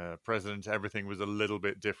president. Everything was a little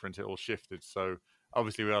bit different. It all shifted. So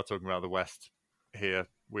obviously, we are talking about the West here.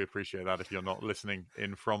 We appreciate that. If you're not listening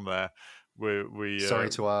in from there, sorry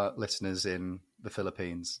to our listeners in the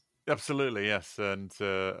Philippines. Absolutely, yes, and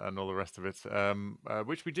all the rest of it,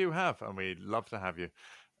 which we do have, and we'd love to have you.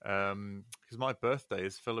 Because my birthday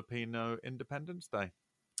is Filipino Independence Day.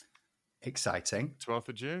 Exciting. 12th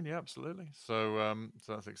of June, yeah, absolutely. So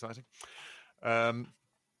that's exciting.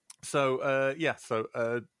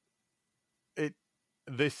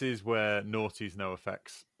 This is where Naughty's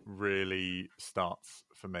NoFX really starts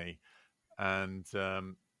for me, and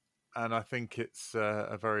I think it's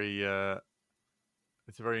a very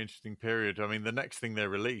interesting period. I mean, the next thing they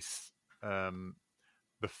release.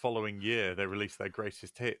 The following year, they released their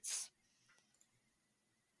greatest hits.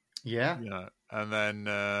 Yeah, and then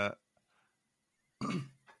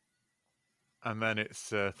it's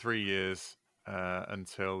 3 years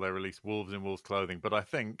until they release Wolves in Wolves Clothing. But I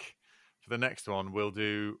think for the next one,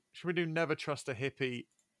 should we do Never Trust a Hippie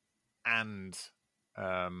and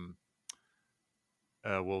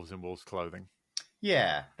Wolves in Wolves Clothing?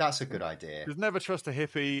 Yeah, that's a good idea. Because Never Trust a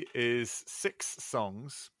Hippie is 6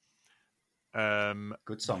 songs.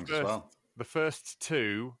 Good songs as well. The first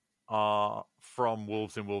 2 are from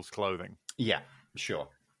Wolves in Wolves Clothing. Yeah, sure.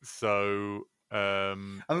 So,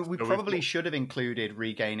 we probably should have included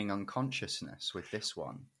Regaining Unconsciousness with this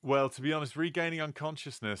one. Well, to be honest, Regaining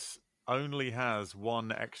Unconsciousness only has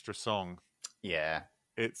 1 extra song. Yeah.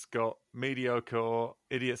 It's got Mediocre,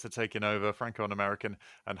 Idiots Are Taking Over, Franco and American,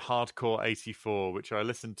 and Hardcore 84, which I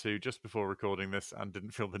listened to just before recording this and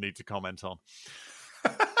didn't feel the need to comment on.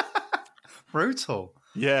 Brutal.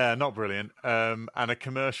 Yeah, not brilliant. And a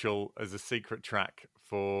commercial as a secret track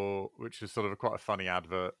which is sort of quite a funny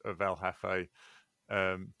advert of El Jefe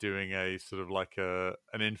doing a sort of like an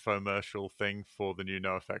infomercial thing for the new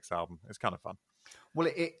NoFX album. It's kind of fun.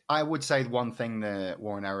 Well, I would say one thing the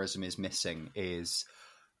War on Errorism is missing is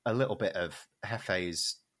a little bit of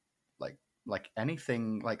Jefe's like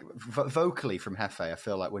anything like vocally from Jefe. I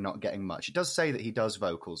feel like we're not getting much. It does say that he does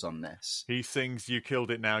vocals on this. He sings "You Killed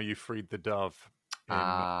It Now, You Freed the Dove."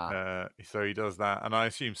 So he does that, and I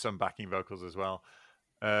assume some backing vocals as well.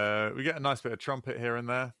 We get a nice bit of trumpet here and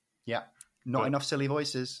there. Yeah, not enough silly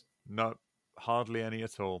voices. No, hardly any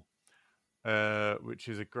at all, which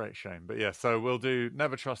is a great shame. But yeah, so we'll do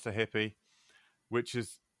 "Never Trust a Hippie," which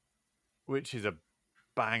is a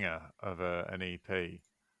banger of an EP.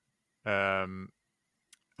 And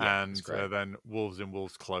then Wolves in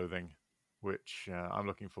Wolves Clothing, which I'm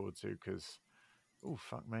looking forward to because, oh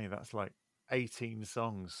fuck me, that's like 18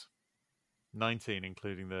 songs, 19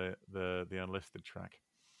 including the unlisted track.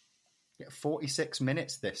 Yeah, 46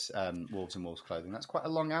 minutes. This Wolves in Wolves Clothing. That's quite a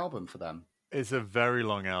long album for them. It's a very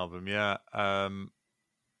long album, yeah. And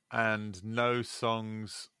no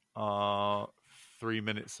songs are 3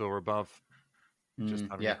 minutes or above. Just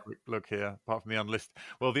having a quick look here, apart from the unlisted.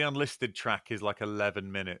 Well, the unlisted track is like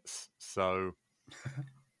 11 minutes. So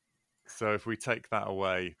if we take that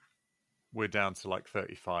away, we're down to like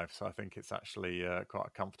 35. So I think it's actually quite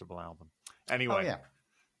a comfortable album. Anyway,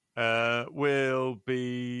 we'll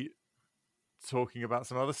be talking about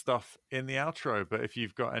some other stuff in the outro. But if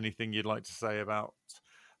you've got anything you'd like to say about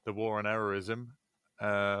the War on Errorism,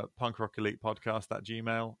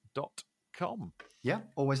 punkrockelitepodcast@gmail.com. Yeah,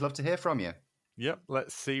 always love to hear from you. Yep,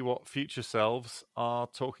 let's see what future selves are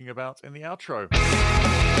talking about in the outro.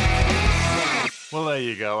 Well, there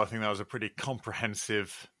you go. I think that was a pretty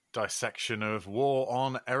comprehensive dissection of War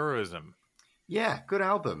on Errorism. Yeah, good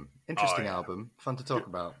album. Interesting album. Fun to talk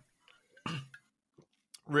about.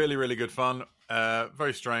 Really, really good fun.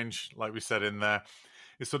 Very strange, like we said in there.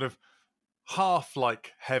 It's sort of half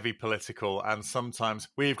like heavy political, and sometimes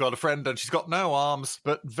we've got a friend and she's got no arms,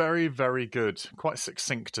 but very, very good. Quite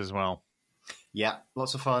succinct as well. Yeah,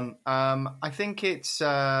 lots of fun. I think it's...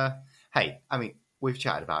 hey, I mean, we've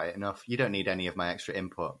chatted about it enough. You don't need any of my extra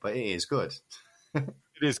input, but it is good. It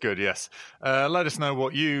It is good, yes. Let us know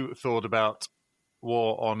what you thought about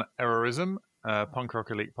War on Errorism, punk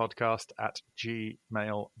rock elite podcast at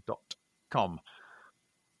gmail.com.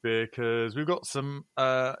 Because we've got some,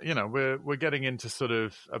 we're getting into sort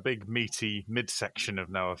of a big meaty midsection of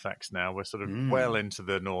NoFX now. We're sort of well into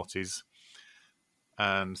the noughties.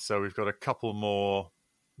 And so we've got a couple more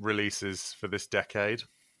releases for this decade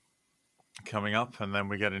coming up, and then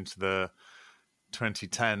we get into the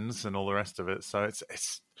 2010s and all the rest of it. So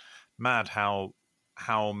it's mad how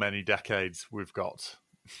many decades we've got.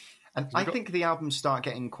 And I think the albums start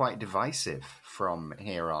getting quite divisive from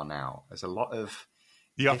here on out. There's a lot of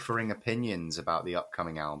differing opinions about the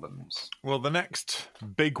upcoming albums. Well, the next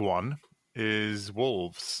big one is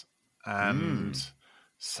Wolves, and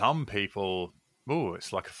some people,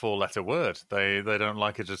 it's like a 4-letter word. They don't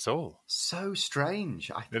like it at all. So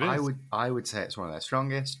strange. I would say it's one of their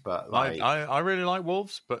strongest, but I really like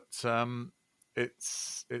Wolves, but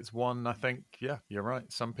it's one I think. Yeah, you're right.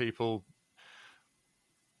 Some people,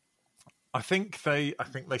 I think they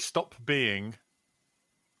stop being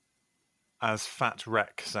as Fat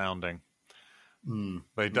Wreck sounding.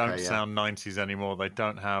 They don't sound 90s anymore. They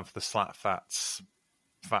don't have the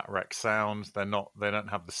Fat Wreck sound. They don't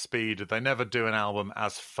have the speed. They never do an album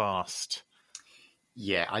as fast.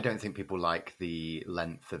 Yeah, I don't think people like the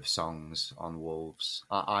length of songs on Wolves.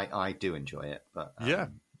 I do enjoy it, but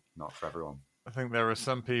not for everyone. I think there are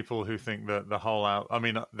some people who think that the whole album... I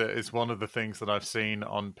mean, it's one of the things that I've seen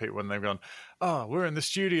on people when they've gone, we're in the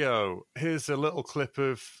studio. Here's a little clip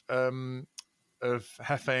of Hefe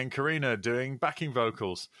and Karina doing backing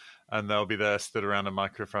vocals. And they'll be there stood around a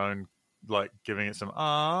microphone, like giving it some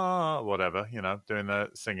whatever, doing their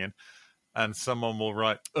singing. And someone will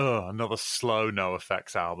write, another slow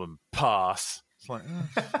NoFX album. Pass. It's like,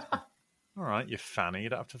 all right, you fanny. You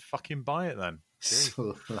don't have to fucking buy it then.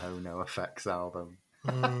 Slow NoFX album.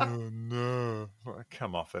 Oh, no.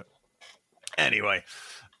 Come off it. Anyway,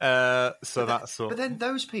 so that's all. But then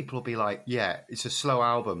those people will be like, yeah, it's a slow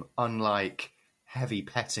album, unlike Heavy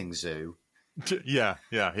Petting Zoo. Yeah,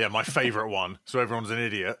 my favourite one. So everyone's an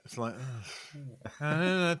idiot. It's like,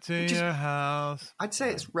 to your house. I'd say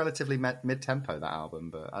it's relatively mid-tempo, that album,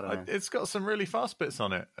 but I don't know. It's got some really fast bits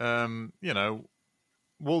on it.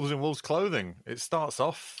 Wolves in Wolves Clothing. It starts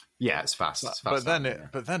off... Yeah, it's fast. But then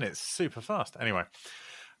it's super fast. Anyway,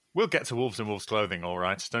 we'll get to Wolves in Wolves Clothing, all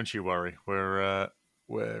right? Don't you worry. We're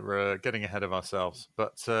getting ahead of ourselves.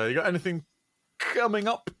 But you got anything coming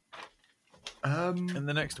up in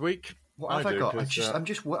the next week? What have I got? I'm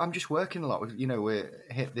just working a lot. We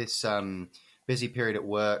hit this busy period at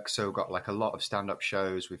work, so we've got like a lot of stand-up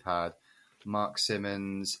shows. We've had Mark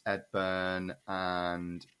Simmons, Ed Byrne,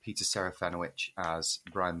 and Peter Serafinowicz as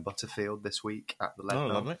Brian Butterfield this week at the Lead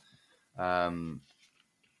Mill. Lovely. And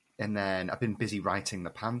then I've been busy writing the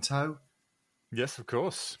Panto. Yes, of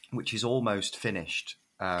course. Which is almost finished.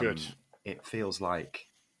 Good. It feels like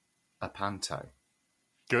a Panto.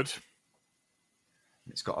 Good.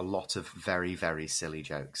 It's got a lot of very, very silly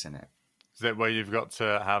jokes in it. Is that where you've got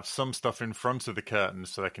to have some stuff in front of the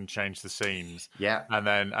curtains so they can change the scenes? Yeah. And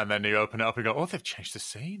then you open it up and go, they've changed the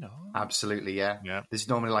scene. Oh. Absolutely, yeah. There's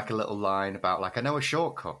normally like a little line about like, I know a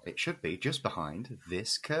shortcut. It should be just behind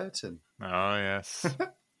this curtain. Oh, yes.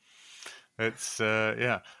 It's,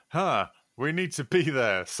 we need to be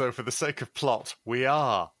there. So for the sake of plot, we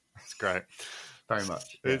are. That's great. Very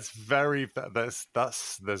much. Yeah. It's very there's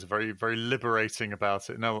very, very liberating about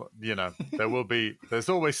it. No, there's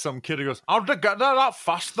always some kid who goes, "How'd they get there that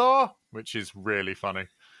fast though?" Which is really funny.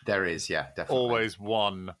 There is, yeah, definitely. Always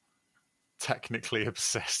one technically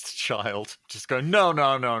obsessed child just going, no.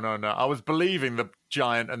 I was believing the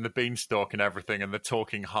giant and the beanstalk and everything and the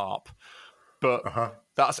talking harp. But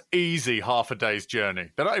that's easy half a day's journey.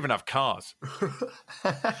 They don't even have cars.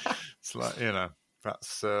 It's like,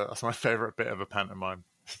 that's my favourite bit of a pantomime.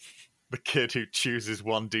 The kid who chooses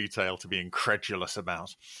one detail to be incredulous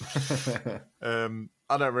about. I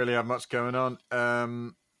don't really have much going on.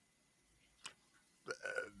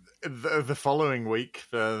 The following week,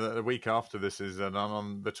 the week after this is,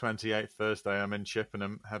 on the 28th, Thursday, I'm in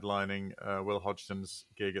Chippenham headlining Will Hodgson's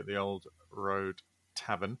gig at the Old Road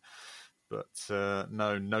Tavern. But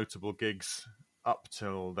no notable gigs up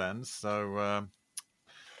till then. So I'll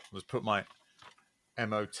just put my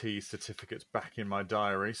MOT certificates back in my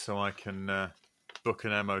diary so I can book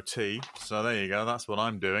an MOT. So there you go. That's what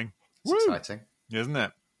I'm doing. It's exciting, isn't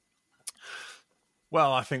it?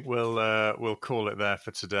 Well, I think we'll call it there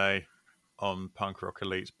for today on Punk Rock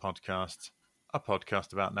Elite Podcast, a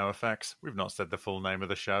podcast about NoFX. We've not said the full name of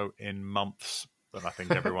the show in months, but I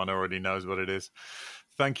think everyone already knows what it is.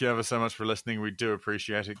 Thank you ever so much for listening. We do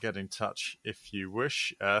appreciate it. Get in touch if you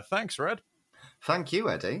wish. Thanks, Red. Thank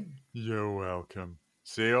you, Eddie. You're welcome.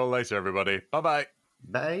 See you all later, everybody. Bye-bye.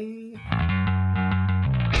 Bye.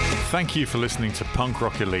 Thank you for listening to Punk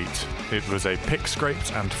Rock Elite. It was a Pick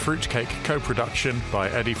Scraped and Fruitcake co-production by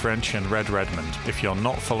Eddie French and Red Redmond. If you're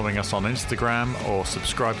not following us on Instagram or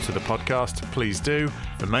subscribed to the podcast, please do.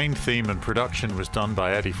 The main theme and production was done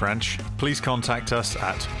by Eddie French. Please contact us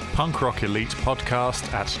at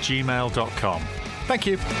punkrockelitepodcast@gmail.com. Thank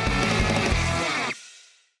you.